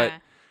 but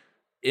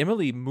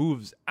Emily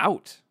moves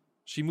out.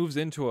 She moves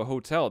into a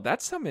hotel.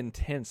 That's some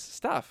intense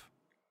stuff.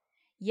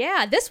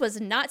 Yeah, this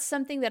was not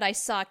something that I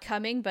saw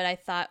coming, but I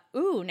thought,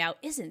 ooh, now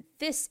isn't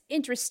this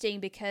interesting?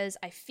 Because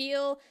I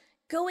feel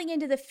going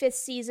into the 5th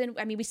season,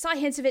 I mean, we saw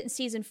hints of it in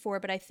season 4,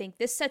 but I think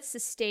this sets the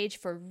stage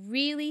for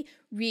really,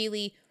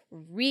 really,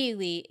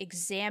 really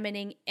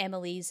examining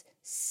Emily's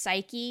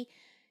psyche.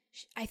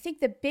 I think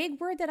the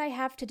big word that I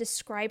have to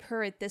describe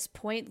her at this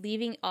point,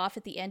 leaving off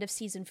at the end of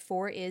season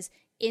 4, is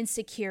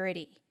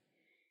insecurity.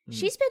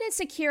 She's been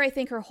insecure, I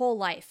think, her whole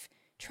life,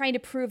 trying to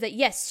prove that,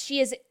 yes, she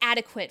is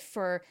adequate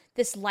for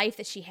this life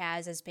that she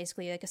has as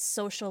basically like a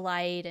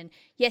socialite. And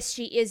yes,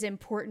 she is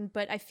important,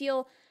 but I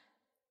feel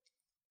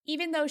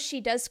even though she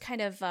does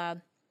kind of,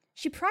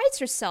 she prides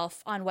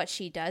herself on what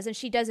she does and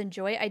she does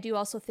enjoy it, I do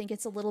also think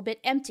it's a little bit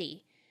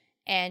empty.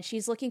 And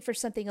she's looking for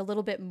something a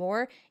little bit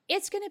more.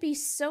 It's going to be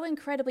so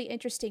incredibly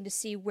interesting to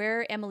see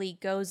where Emily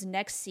goes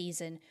next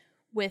season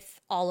with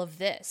all of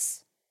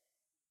this.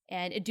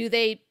 And do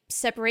they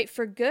separate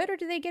for good or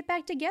do they get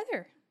back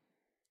together?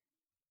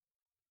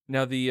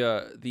 Now,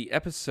 the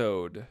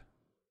episode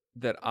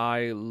that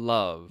I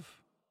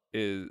love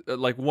is,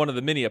 like one of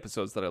the many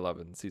episodes that I love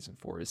in season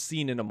 4 is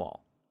Scene in a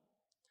Mall.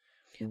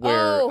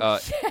 Where,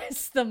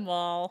 yes, the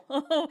mall.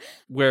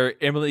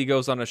 where Emily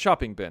goes on a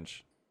shopping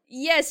binge.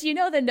 Yes, you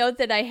know the note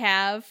that I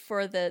have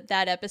for that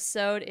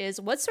episode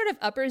is, what sort of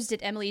uppers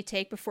did Emily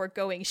take before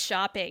going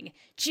shopping?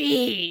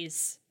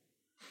 Jeez.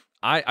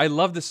 I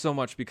love this so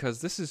much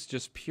because this is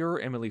just pure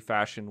Emily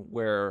fashion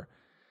where,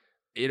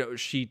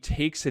 she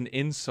takes an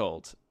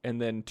insult and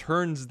then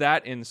turns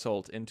that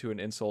insult into an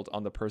insult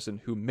on the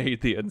person who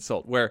made the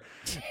insult. Where,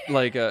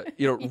 like,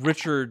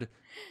 Richard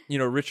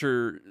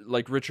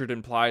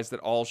implies that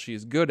all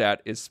she's good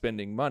at is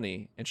spending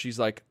money. And she's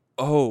like,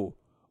 oh,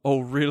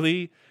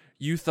 really?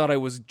 You thought I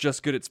was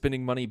just good at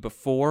spending money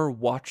before?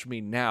 Watch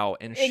me now.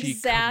 And she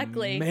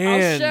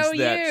commands I'll show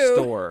that you.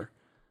 store.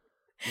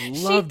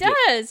 Loved she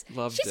does.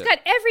 Loved She's it. got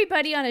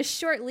everybody on a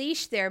short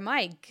leash there.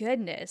 My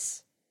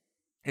goodness.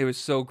 It was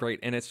so great.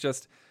 And it's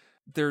just,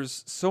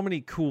 there's so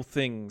many cool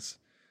things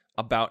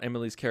about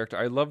Emily's character.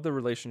 I love the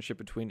relationship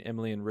between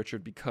Emily and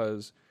Richard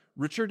because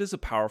Richard is a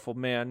powerful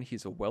man.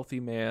 He's a wealthy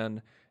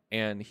man,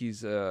 and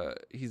he's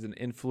an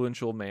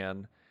influential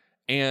man.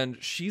 And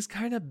she's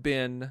kind of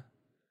been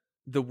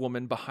the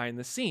woman behind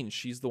the scenes.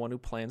 She's the one who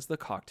plans the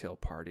cocktail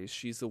parties.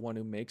 She's the one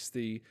who makes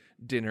the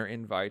dinner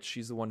invites.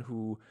 She's the one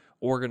who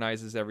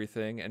organizes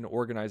everything and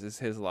organizes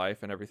his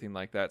life and everything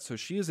like that. So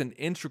she is an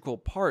integral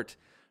part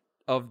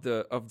of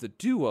the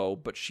duo,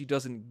 but she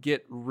doesn't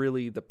get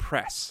really the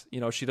press.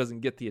 She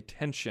doesn't get the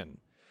attention.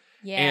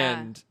 Yeah.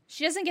 And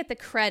she doesn't get the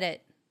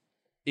credit.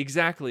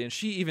 Exactly. And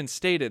she even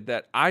stated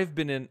that I've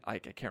been in, I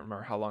can't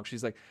remember how long.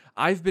 She's like,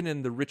 I've been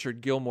in the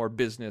Richard Gilmore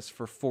business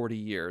for 40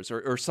 years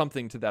or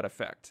something to that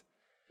effect.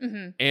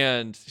 Mm-hmm.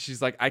 And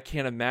she's like, I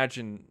can't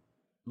imagine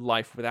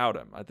life without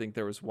him. I think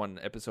there was one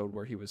episode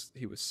where he was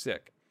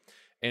sick,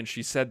 and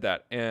she said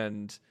that.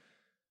 And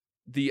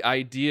the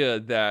idea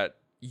that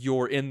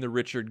you're in the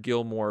Richard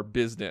Gilmore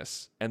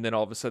business and then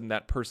all of a sudden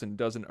that person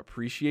doesn't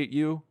appreciate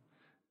you,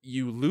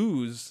 you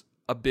lose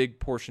a big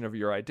portion of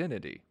your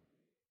identity.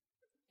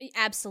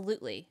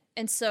 Absolutely.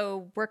 And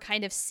so we're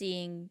kind of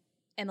seeing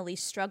Emily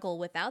struggle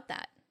without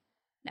that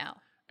now.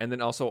 And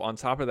then also on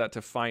top of that,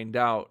 to find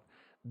out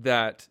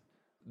that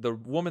the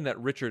woman that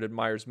Richard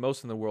admires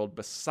most in the world,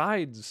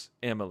 besides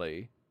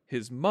Emily,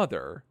 his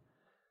mother,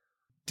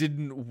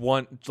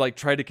 didn't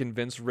try to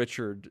convince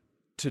Richard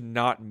to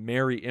not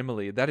marry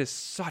Emily. That is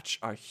such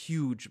a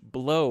huge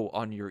blow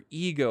on your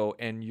ego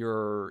and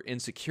your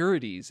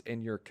insecurities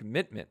and your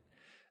commitment.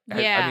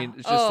 Yeah. I mean,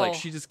 it's just like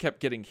she just kept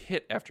getting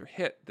hit after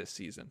hit this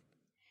season.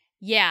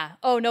 Yeah.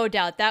 Oh, no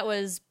doubt. That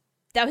was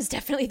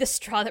definitely the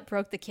straw that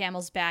broke the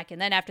camel's back. And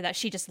then after that,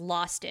 she just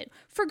lost it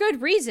for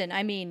good reason.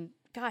 I mean,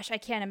 gosh, I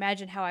can't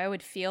imagine how I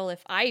would feel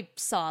if I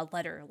saw a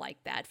letter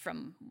like that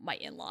from my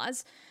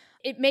in-laws.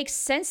 It makes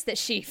sense that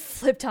she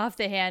flipped off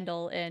the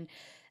handle. And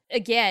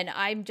again,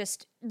 I'm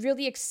just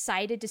really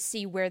excited to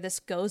see where this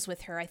goes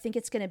with her. I think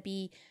it's going to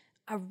be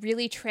a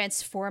really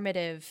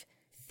transformative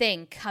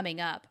thing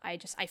coming up. I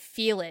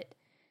feel it.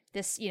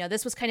 This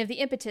was kind of the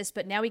impetus,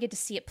 but now we get to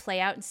see it play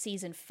out in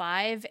season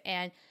 5.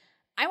 And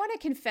I want to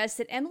confess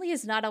that Emily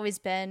has not always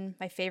been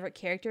my favorite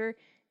character.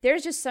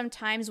 There's just some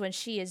times when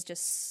she is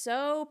just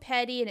so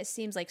petty and it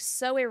seems like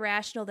so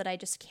irrational that I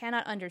just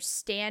cannot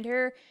understand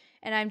her.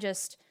 And I'm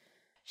just,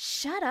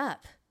 shut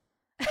up.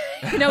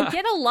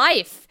 Get a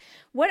life.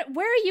 Where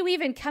are you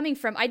even coming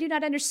from? I do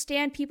not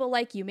understand people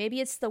like you. Maybe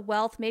it's the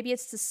wealth. Maybe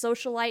it's the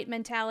socialite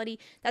mentality.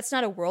 That's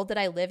not a world that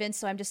I live in.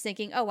 So I'm just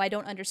thinking, I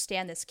don't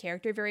understand this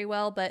character very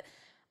well. But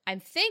I'm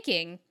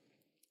thinking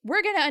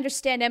we're going to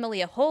understand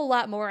Emily a whole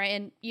lot more.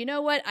 And you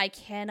know what? I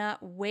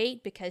cannot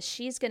wait because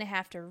she's going to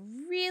have to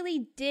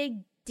really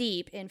dig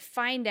deep and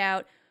find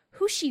out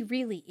who she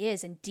really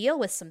is and deal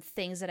with some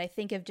things that I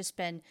think have just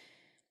been,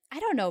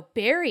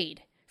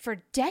 buried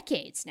for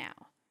decades now.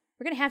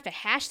 We're going to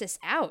hash this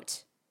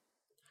out.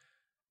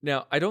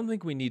 Now, I don't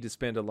think we need to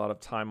spend a lot of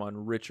time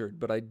on Richard,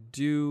 but I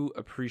do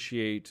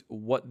appreciate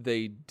what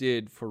they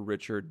did for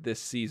Richard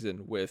this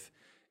season with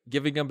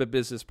giving him a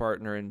business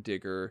partner in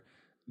Digger,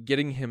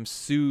 getting him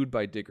sued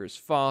by Digger's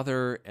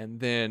father, and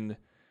then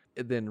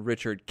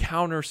Richard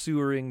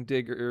countersuing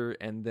Digger,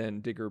 and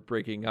then Digger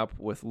breaking up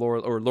with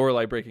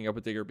Lorelai breaking up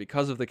with Digger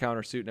because of the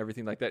countersuit and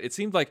everything like that. It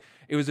seemed like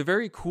it was a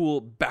very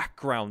cool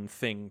background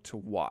thing to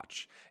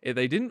watch.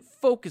 They didn't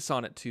focus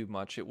on it too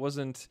much. It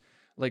wasn't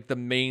like the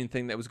main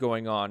thing that was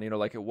going on,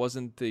 like it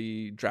wasn't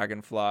the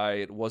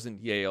Dragonfly, it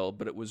wasn't Yale,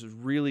 but it was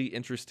really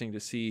interesting to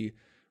see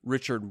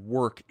Richard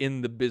work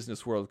in the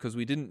business world because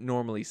we didn't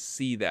normally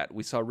see that.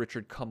 We saw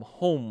Richard come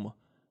home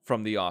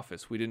from the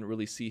office. We didn't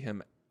really see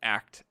him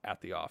act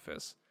at the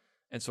office.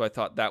 And so I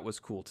thought that was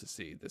cool to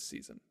see this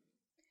season.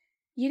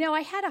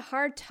 I had a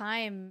hard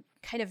time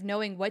kind of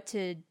knowing what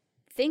to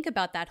think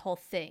about that whole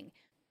thing.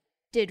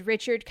 Did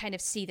Richard kind of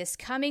see this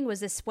coming?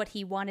 Was this what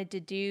he wanted to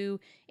do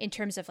in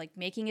terms of like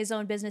making his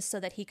own business so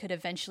that he could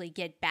eventually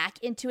get back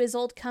into his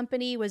old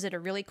company? Was it a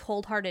really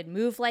cold-hearted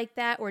move like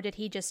that? Or did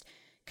he just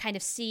kind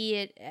of see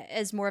it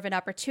as more of an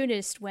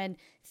opportunist when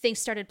things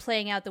started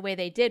playing out the way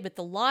they did with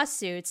the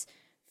lawsuits,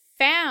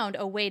 found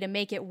a way to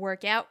make it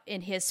work out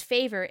in his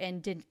favor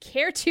and didn't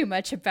care too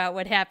much about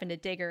what happened to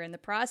Digger in the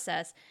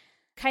process?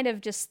 Kind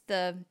of just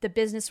the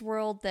business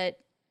world that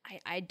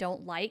I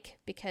don't like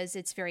because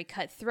it's very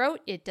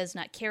cutthroat. It does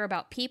not care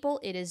about people.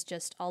 It is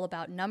just all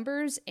about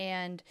numbers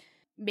and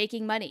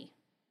making money.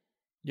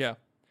 Yeah.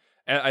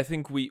 I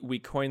think we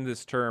coined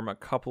this term a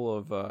couple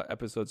of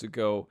episodes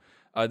ago.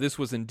 This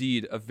was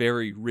indeed a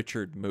very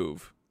Richard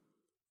move.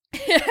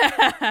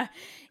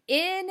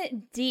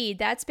 Indeed.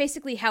 That's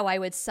basically how I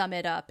would sum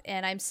it up.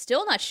 And I'm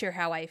still not sure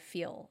how I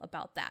feel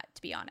about that,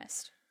 to be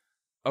honest.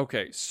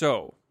 Okay,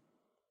 so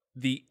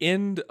the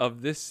end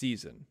of this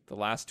season, the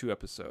last 2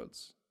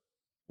 episodes,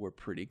 were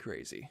pretty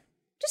crazy.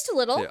 Just a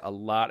little. A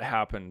lot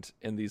happened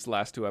in these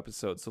last 2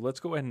 episodes. So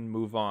let's go ahead and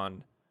move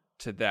on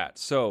to that.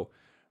 So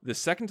The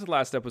second to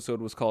last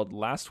episode was called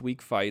Last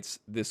Week Fights,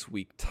 This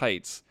Week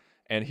Tights.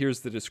 And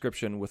here's the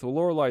description. With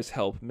Lorelai's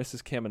help,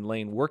 Mrs. Kim and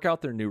Lane work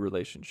out their new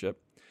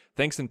relationship.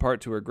 Thanks in part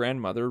to her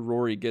grandmother,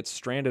 Rory gets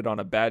stranded on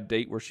a bad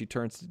date where she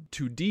turns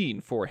to Dean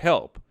for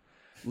help.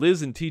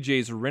 Liz and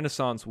TJ's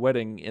Renaissance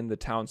wedding in the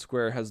town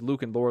square has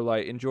Luke and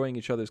Lorelai enjoying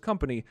each other's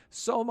company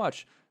so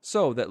much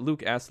so that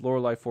Luke asks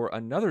Lorelai for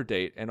another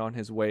date, and on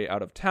his way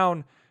out of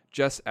town,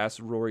 Jess asks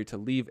Rory to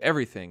leave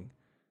everything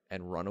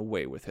and run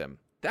away with him.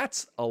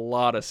 That's a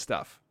lot of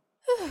stuff.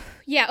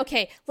 Yeah,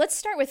 okay. Let's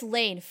start with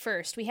Lane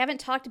first. We haven't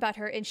talked about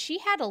her, and she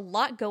had a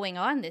lot going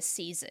on this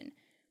season,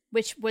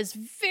 which was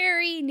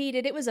very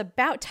needed. It was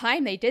about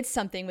time they did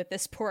something with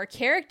this poor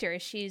character.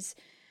 She's...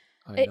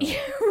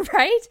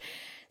 right?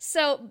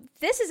 So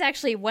this is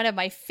actually one of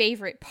my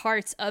favorite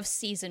parts of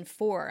season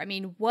 4. I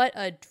mean, what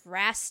a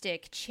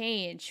drastic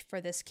change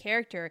for this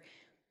character.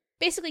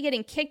 Basically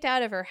getting kicked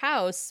out of her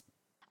house.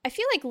 I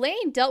feel like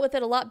Lane dealt with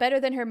it a lot better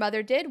than her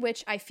mother did,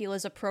 which I feel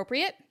is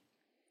appropriate.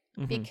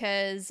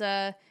 Because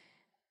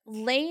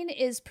Lane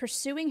is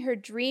pursuing her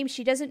dream.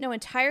 She doesn't know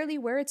entirely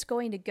where it's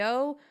going to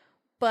go,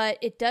 but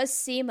it does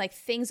seem like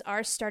things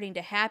are starting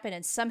to happen,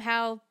 and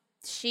somehow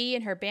she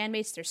and her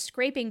bandmates, they're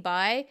scraping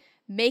by,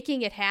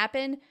 making it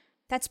happen.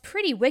 That's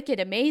pretty wicked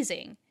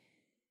amazing.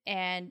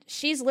 And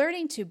she's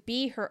learning to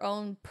be her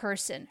own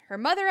person. Her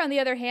mother, on the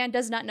other hand,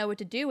 does not know what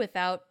to do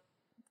without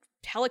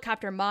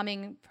helicopter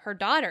momming her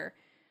daughter.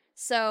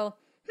 So,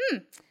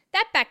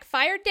 that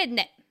backfired, didn't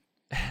it?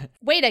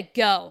 Way to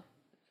go.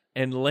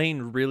 And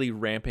Lane really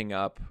ramping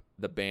up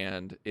the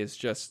band is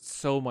just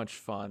so much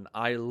fun.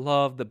 I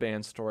love the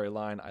band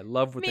storyline. I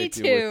love what they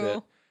do with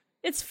it.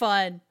 It's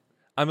fun.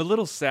 I'm a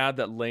little sad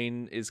that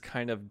Lane is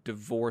kind of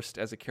divorced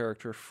as a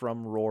character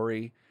from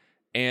Rory,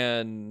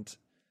 and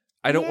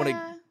I don't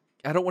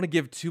want to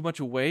give too much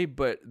away,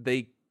 but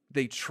they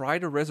try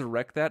to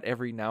resurrect that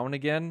every now and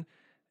again.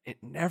 It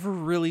never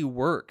really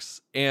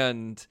works,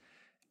 and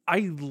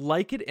I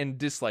like it and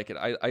dislike it.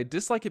 I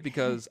dislike it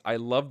because I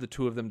love the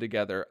two of them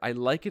together. I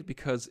like it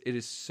because it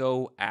is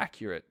so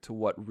accurate to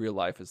what real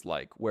life is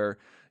like, where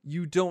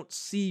you don't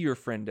see your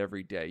friend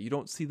every day. You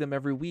don't see them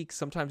every week.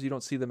 Sometimes you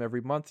don't see them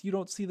every month. You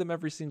don't see them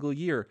every single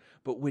year.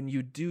 But when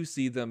you do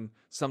see them,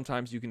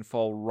 sometimes you can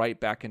fall right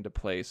back into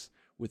place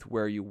with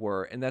where you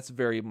were. And that's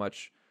very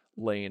much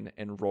Lane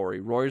and Rory.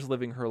 Rory's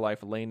living her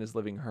life. Lane is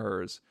living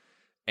hers.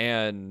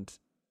 And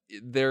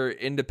they're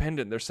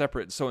independent. They're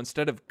separate. So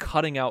instead of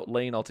cutting out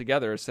Lane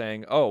altogether,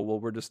 saying, oh, well,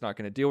 we're just not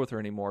going to deal with her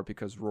anymore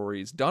because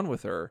Rory's done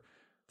with her,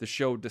 the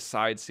show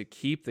decides to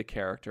keep the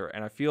character.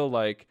 And I feel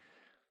like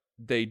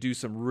they do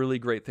some really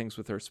great things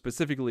with her,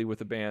 specifically with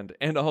the band.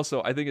 And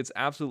also, I think it's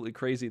absolutely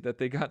crazy that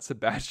they got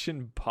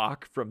Sebastian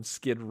Bach from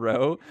Skid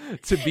Row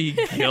to be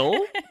Gil.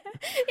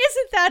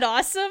 Isn't that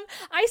awesome?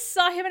 I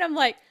saw him and I'm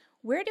like,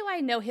 where do I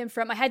know him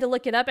from? I had to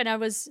look it up, and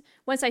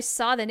once I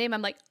saw the name,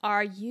 I'm like,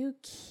 are you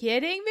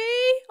kidding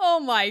me? Oh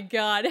my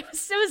God. It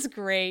was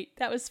great.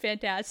 That was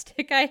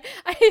fantastic.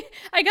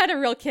 I got a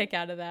real kick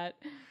out of that.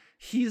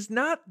 He's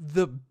not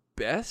the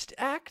best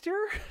actor.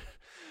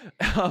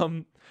 But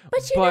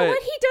you know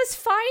what? He does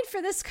fine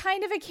for this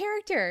kind of a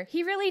character.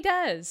 He really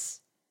does.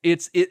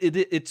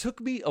 It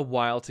took me a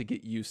while to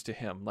get used to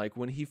him. Like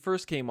when he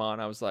first came on,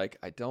 I was like,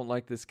 I don't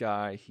like this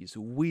guy. He's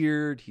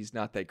weird. He's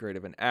not that great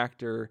of an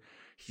actor.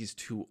 He's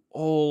too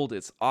old.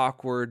 It's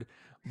awkward.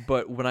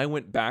 But when I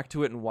went back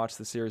to it and watched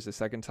the series a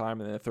second time,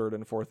 and then a third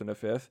and a fourth and a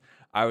fifth,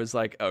 I was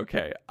like,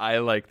 okay, I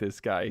like this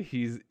guy.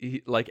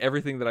 He like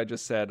everything that I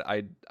just said.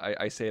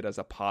 I say it as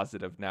a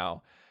positive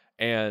now.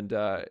 And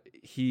I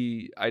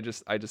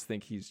just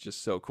think he's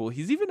just so cool.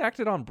 He's even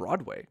acted on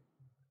Broadway.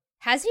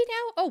 Has he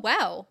now? Oh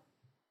wow.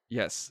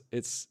 Yes,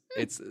 it's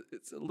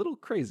a little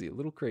crazy,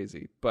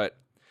 But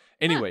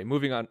anyway,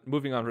 moving on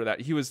for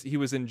that. He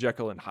was in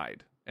Jekyll and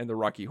Hyde and the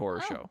Rocky Horror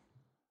Show.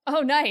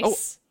 Oh,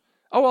 nice.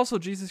 Oh, also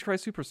Jesus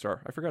Christ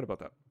Superstar. I forgot about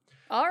that.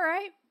 All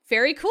right.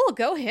 Very cool.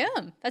 Go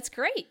him. That's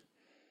great.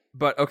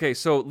 But okay,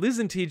 so Liz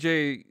and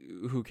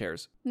TJ, who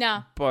cares?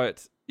 No.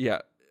 But yeah,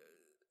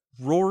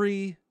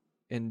 Rory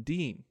and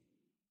Dean.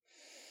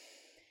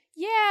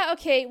 Yeah,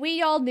 okay.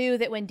 We all knew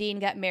that when Dean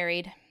got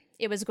married,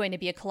 it was going to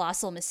be a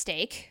colossal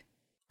mistake.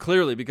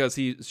 Clearly, because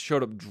he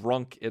showed up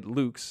drunk at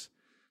Luke's,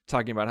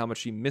 talking about how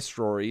much he missed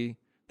Rory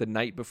the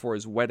night before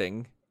his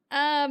wedding.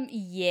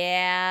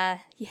 Yeah,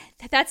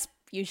 that's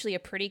usually a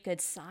pretty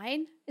good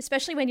sign,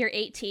 especially when you're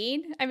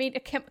 18. I mean,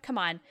 come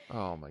on.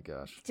 Oh my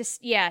gosh.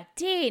 Just, yeah,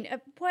 Dean,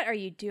 what are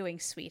you doing,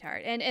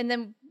 sweetheart? And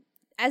then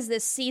as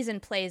this season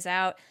plays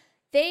out,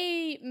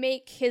 they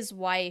make his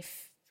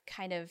wife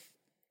kind of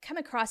come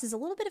across as a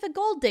little bit of a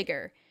gold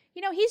digger.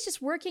 You know, he's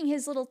just working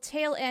his little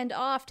tail end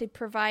off to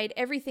provide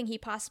everything he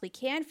possibly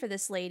can for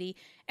this lady.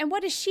 And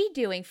what is she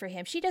doing for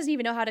him? She doesn't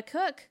even know how to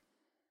cook.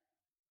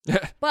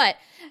 But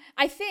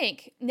I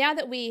think now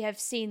that we have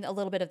seen a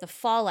little bit of the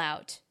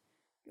fallout,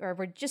 or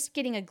we're just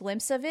getting a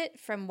glimpse of it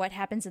from what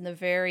happens in the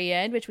very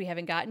end, which we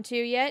haven't gotten to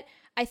yet,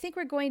 I think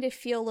we're going to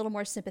feel a little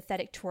more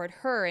sympathetic toward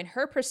her and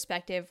her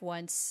perspective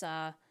once,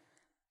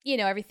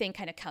 everything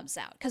kind of comes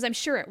out. Because I'm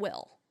sure it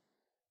will.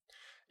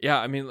 Yeah,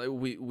 I mean, like,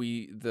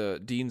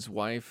 the Dean's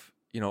wife,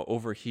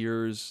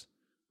 overhears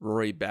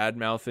Rory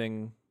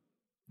bad-mouthing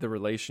the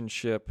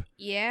relationship.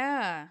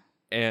 Yeah.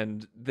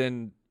 And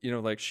then,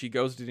 like, she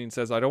goes to Dean and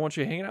says, I don't want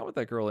you hanging out with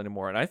that girl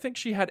anymore. And I think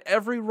she had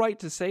every right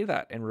to say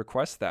that and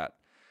request that.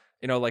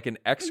 Like an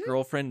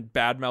ex-girlfriend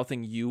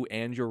bad-mouthing you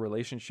and your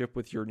relationship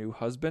with your new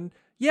husband.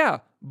 Yeah,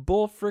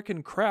 bull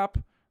frickin' crap.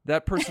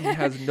 That person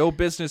has no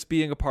business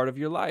being a part of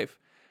your life.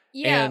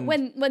 Yeah, And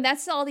when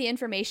that's all the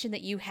information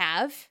that you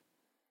have,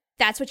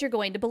 that's what you're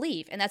going to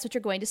believe, and that's what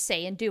you're going to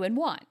say and do and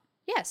want.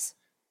 Yes.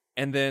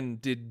 And then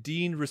did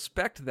Dean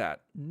respect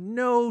that?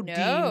 No,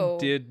 Dean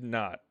did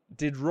not.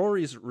 Did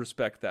Rory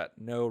respect that?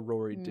 No,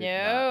 Rory did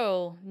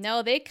not.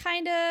 No, they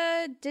kind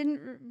of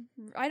didn't.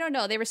 I don't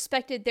know. They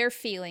respected their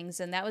feelings,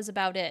 and that was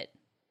about it.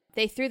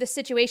 They threw the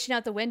situation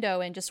out the window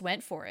and just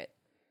went for it.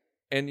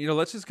 And,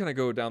 let's just kind of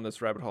go down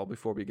this rabbit hole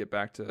before we get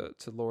back to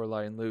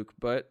Lorelai and Luke.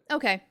 But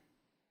okay.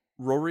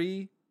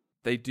 Rory,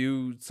 they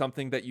do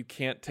something that you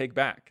can't take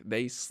back.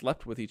 They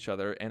slept with each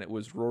other, and it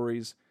was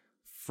Rory's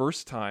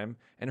first time,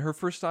 and her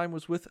first time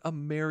was with a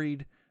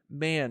married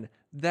man.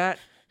 That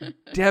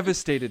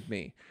devastated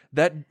me.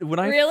 That when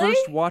I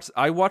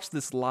watched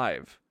this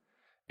live,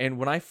 and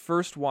when I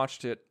first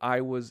watched it, I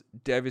was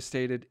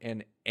devastated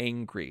and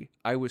angry.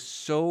 I was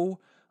so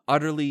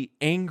utterly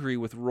angry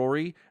with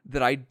Rory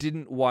that I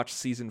didn't watch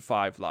season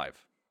 5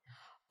 live.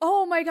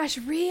 Oh my gosh,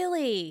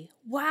 really?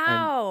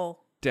 Wow.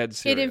 I'm dead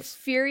serious. It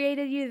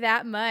infuriated you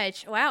that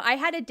much. Wow, I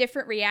had a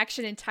different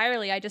reaction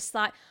entirely. I just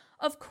thought,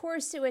 of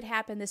course it would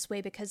happen this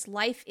way because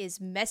life is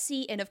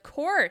messy, and of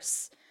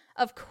course,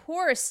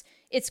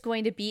 it's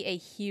going to be a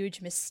huge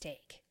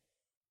mistake.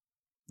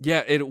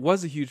 Yeah, it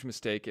was a huge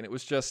mistake, and it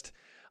was just,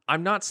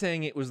 I'm not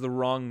saying it was the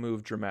wrong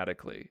move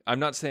dramatically. I'm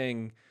not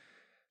saying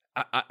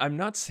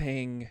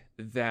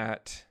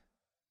that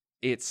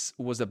it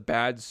was a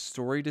bad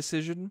story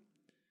decision,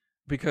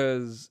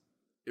 because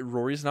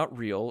Rory's not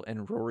real,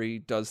 and Rory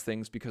does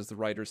things because the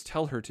writers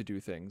tell her to do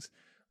things.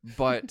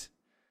 But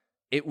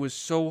it was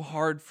so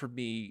hard for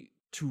me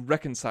to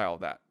reconcile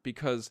that,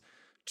 because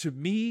to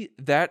me,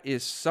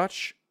 this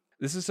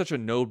is such a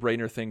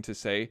no-brainer thing to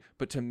say,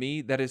 but to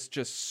me, that is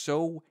just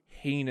so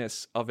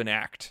heinous of an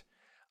act.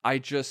 I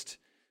just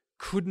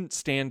couldn't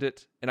stand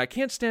it, and I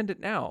can't stand it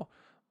now,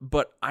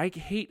 but I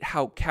hate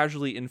how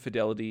casually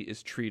infidelity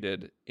is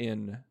treated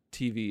in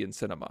TV and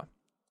cinema.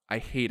 I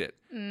hate it.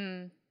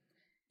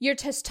 You're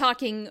just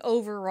talking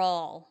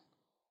overall.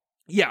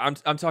 Yeah,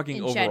 I'm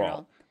talking overall.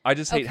 General. I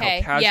just hate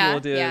how casual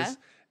it is, yeah.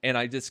 and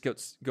I just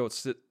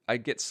I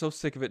get so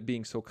sick of it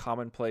being so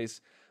commonplace.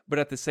 But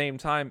at the same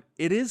time,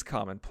 it is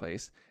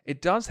commonplace.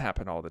 It does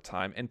happen all the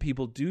time, and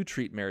people do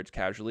treat marriage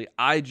casually.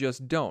 I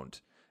just don't.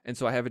 And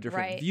so I have a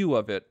different view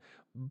of it.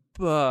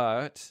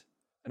 But,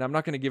 and I'm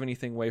not going to give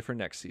anything away for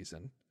next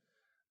season.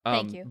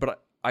 Thank you.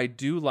 But I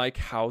do like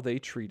how they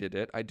treated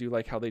it. I do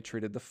like how they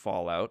treated the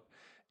fallout.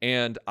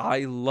 And I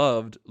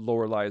loved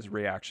Lorelai's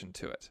reaction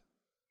to it.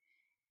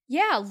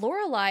 Yeah,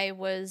 Lorelai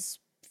was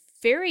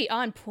very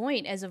on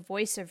point as a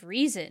voice of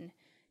reason,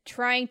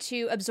 trying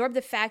to absorb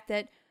the fact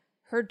that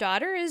her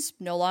daughter is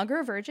no longer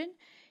a virgin.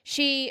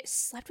 She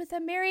slept with a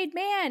married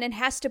man and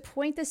has to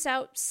point this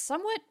out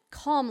somewhat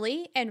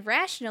calmly and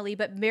rationally,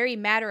 but very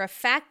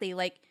matter-of-factly,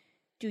 like,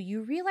 do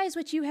you realize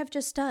what you have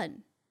just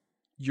done?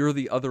 You're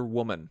the other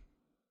woman.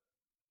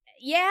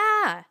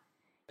 Yeah.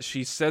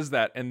 She says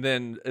that, and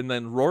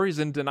then Rory's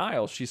in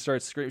denial. She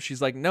starts screaming.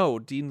 She's like, no,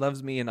 Dean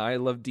loves me, and I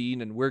love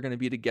Dean, and we're going to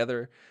be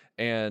together.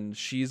 And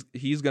he's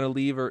going to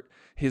leave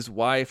his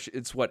wife.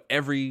 It's what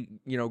every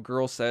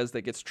girl says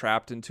that gets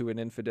trapped into an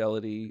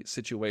infidelity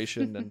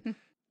situation.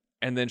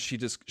 And then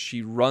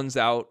she runs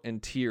out in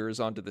tears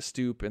onto the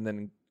stoop, and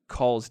then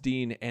calls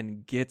Dean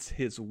and gets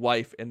his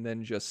wife, and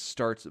then just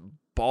starts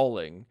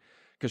bawling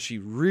because she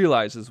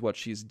realizes what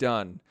she's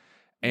done.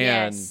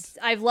 And yes,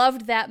 I've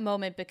loved that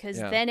moment because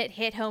then it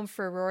hit home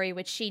for Rory,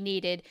 which she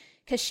needed,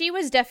 because she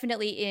was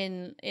definitely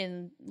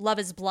in Love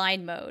is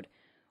Blind mode,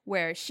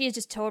 where she is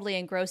just totally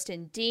engrossed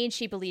in Dean.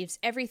 She believes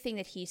everything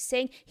that he's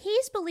saying.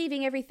 He's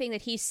believing everything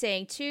that he's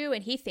saying too,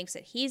 and he thinks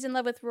that he's in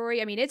love with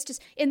Rory. I mean, it's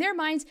just, in their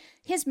minds,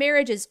 his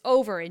marriage is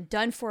over and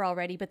done for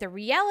already, but the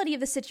reality of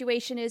the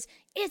situation is,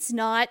 it's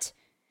not.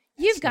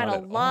 You've got a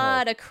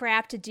lot of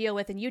crap to deal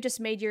with, and you just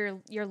made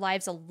your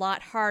lives a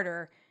lot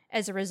harder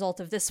as a result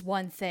of this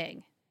one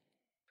thing.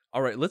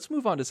 All right, let's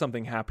move on to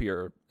something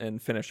happier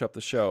and finish up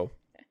the show.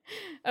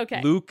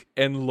 Okay. Luke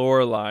and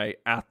Lorelai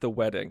at the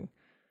wedding.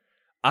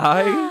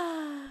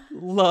 I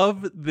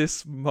love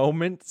this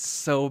moment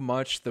so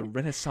much. The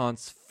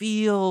Renaissance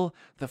feel,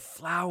 the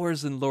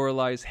flowers in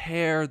Lorelai's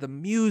hair, the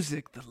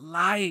music, the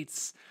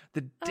lights,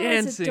 the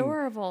dancing. It's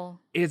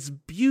adorable. It's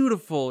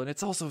beautiful, and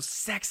it's also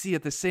sexy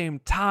at the same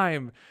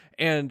time.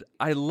 And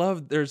I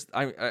love,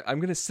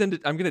 I'm going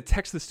to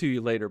text this to you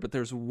later, but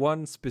there's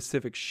one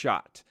specific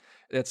shot.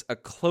 It's a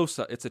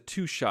close-up. It's a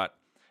 2-shot,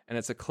 and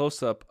it's a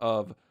close-up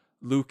of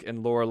Luke and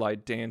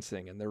Lorelai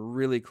dancing, and they're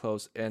really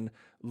close. And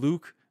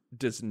Luke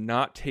does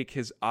not take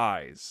his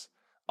eyes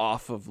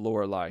off of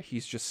Lorelai.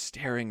 He's just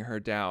staring her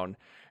down,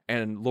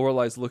 and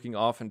Lorelai's looking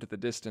off into the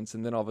distance,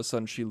 and then all of a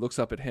sudden she looks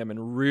up at him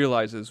and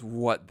realizes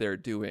what they're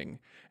doing.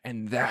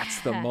 And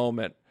that's the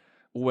moment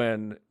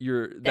when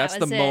that's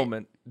the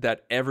moment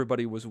that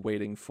everybody was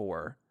waiting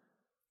for.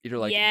 You're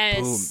like,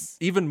 boom.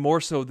 Even more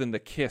so than the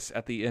kiss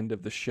at the end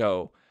of the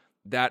show.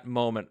 That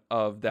moment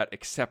of that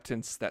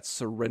acceptance, that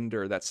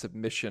surrender, that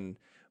submission,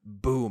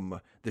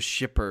 boom, the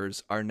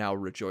shippers are now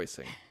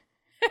rejoicing.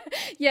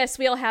 Yes,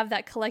 we all have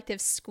that collective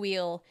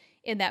squeal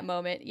in that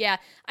moment. Yeah,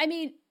 I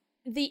mean,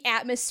 the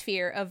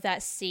atmosphere of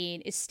that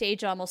scene is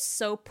staged almost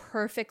so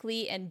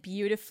perfectly and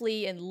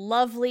beautifully and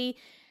lovely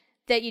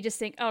that you just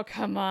think, oh,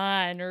 come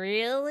on,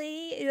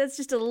 really? That's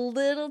just a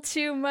little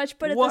too much.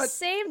 But at the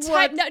same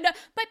time, no,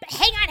 but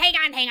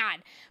hang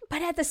on.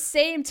 But at the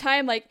same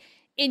time, like,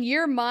 in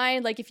your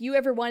mind, like, if you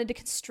ever wanted to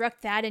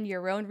construct that in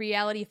your own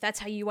reality, if that's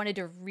how you wanted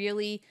to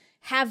really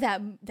have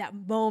that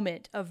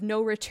moment of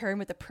no return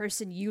with the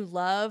person you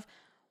love,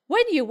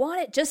 wouldn't you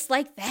want it just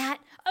like that?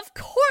 Of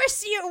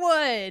course you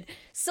would!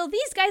 So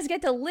these guys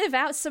get to live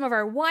out some of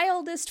our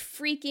wildest,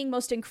 freaking,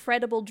 most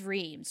incredible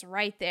dreams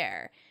right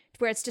there,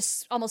 where it's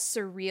just almost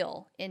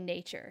surreal in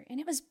nature. And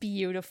it was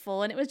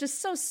beautiful, and it was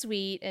just so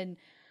sweet, and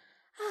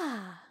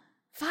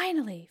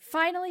finally.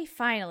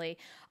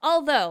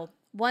 Although,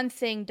 one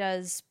thing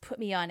does put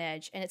me on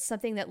edge, and it's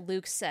something that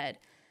Luke said.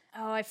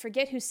 Oh, I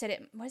forget who said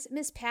it. Was it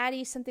Miss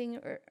Patty something?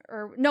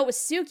 Or no, it was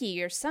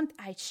Sookie or something.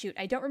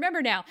 I don't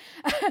remember now.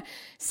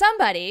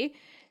 Somebody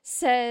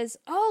says,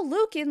 oh,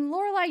 Luke and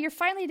Lorelai, you're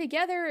finally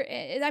together.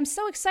 I'm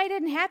so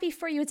excited and happy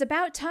for you. It's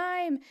about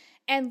time.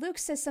 And Luke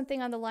says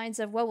something on the lines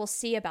of, well, we'll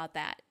see about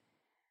that.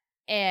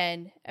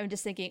 And I'm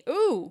just thinking,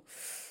 ooh,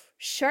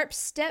 sharp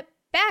step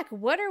back.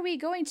 What are we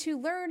going to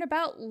learn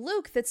about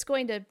Luke that's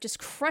going to just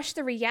crush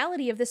the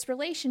reality of this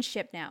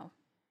relationship now?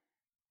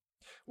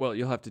 Well,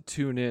 you'll have to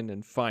tune in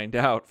and find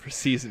out for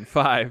season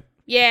 5.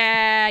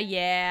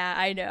 Yeah,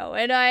 I know.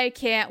 And I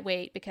can't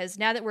wait, because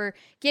now that we're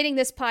getting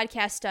this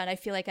podcast done, I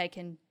feel like I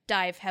can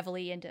dive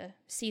heavily into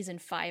season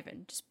 5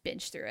 and just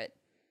binge through it.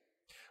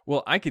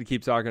 Well, I could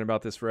keep talking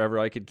about this forever.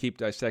 I could keep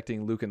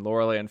dissecting Luke and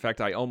Lorelai. In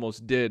fact, I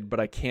almost did, but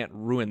I can't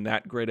ruin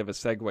that great of a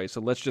segue.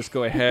 So let's just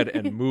go ahead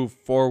and move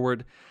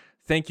forward.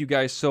 Thank you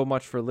guys so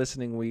much for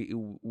listening.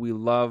 We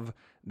love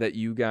that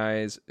you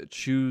guys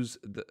choose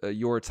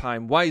your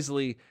time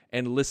wisely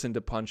and listen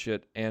to Punch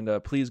It.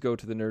 And please go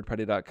to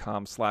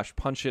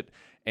thenerdparty.com/punchit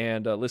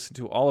and listen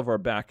to all of our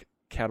back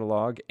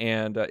catalog.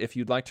 And if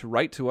you'd like to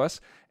write to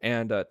us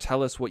and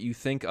tell us what you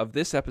think of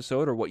this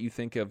episode, or what you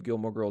think of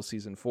Gilmore Girls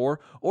Season 4,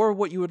 or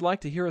what you would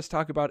like to hear us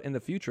talk about in the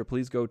future,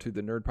 please go to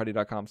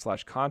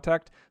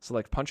thenerdparty.com/contact,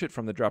 select Punch It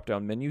from the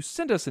drop-down menu,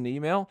 send us an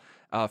email,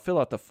 fill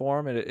out the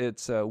form. And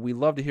it's we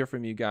love to hear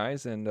from you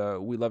guys, and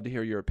we love to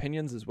hear your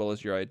opinions as well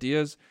as your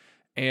ideas.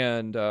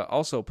 And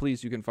also,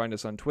 please, you can find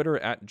us on Twitter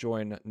at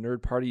Join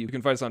Nerd Party. You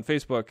can find us on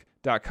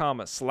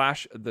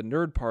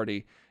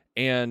Facebook.com/TheNerdParty.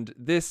 And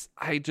this,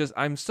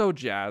 I'm so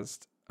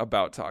jazzed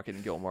about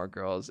talking Gilmore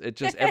Girls. It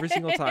just, every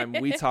single time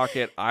we talk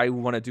it, I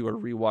want to do a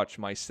rewatch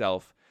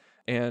myself.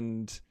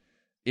 And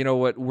you know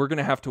what? We're going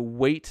to have to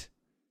wait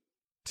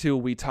till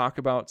we talk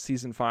about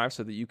season 5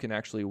 so that you can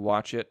actually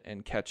watch it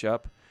and catch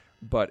up.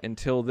 But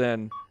until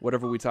then,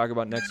 whatever we talk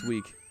about next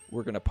week,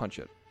 we're going to punch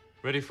it.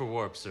 Ready for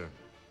warp, sir.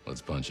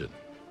 Let's punch it.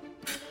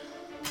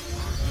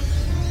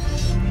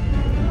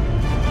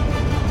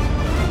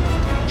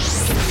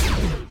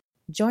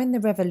 Join the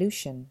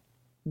revolution.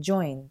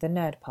 Join the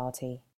Nerd Party.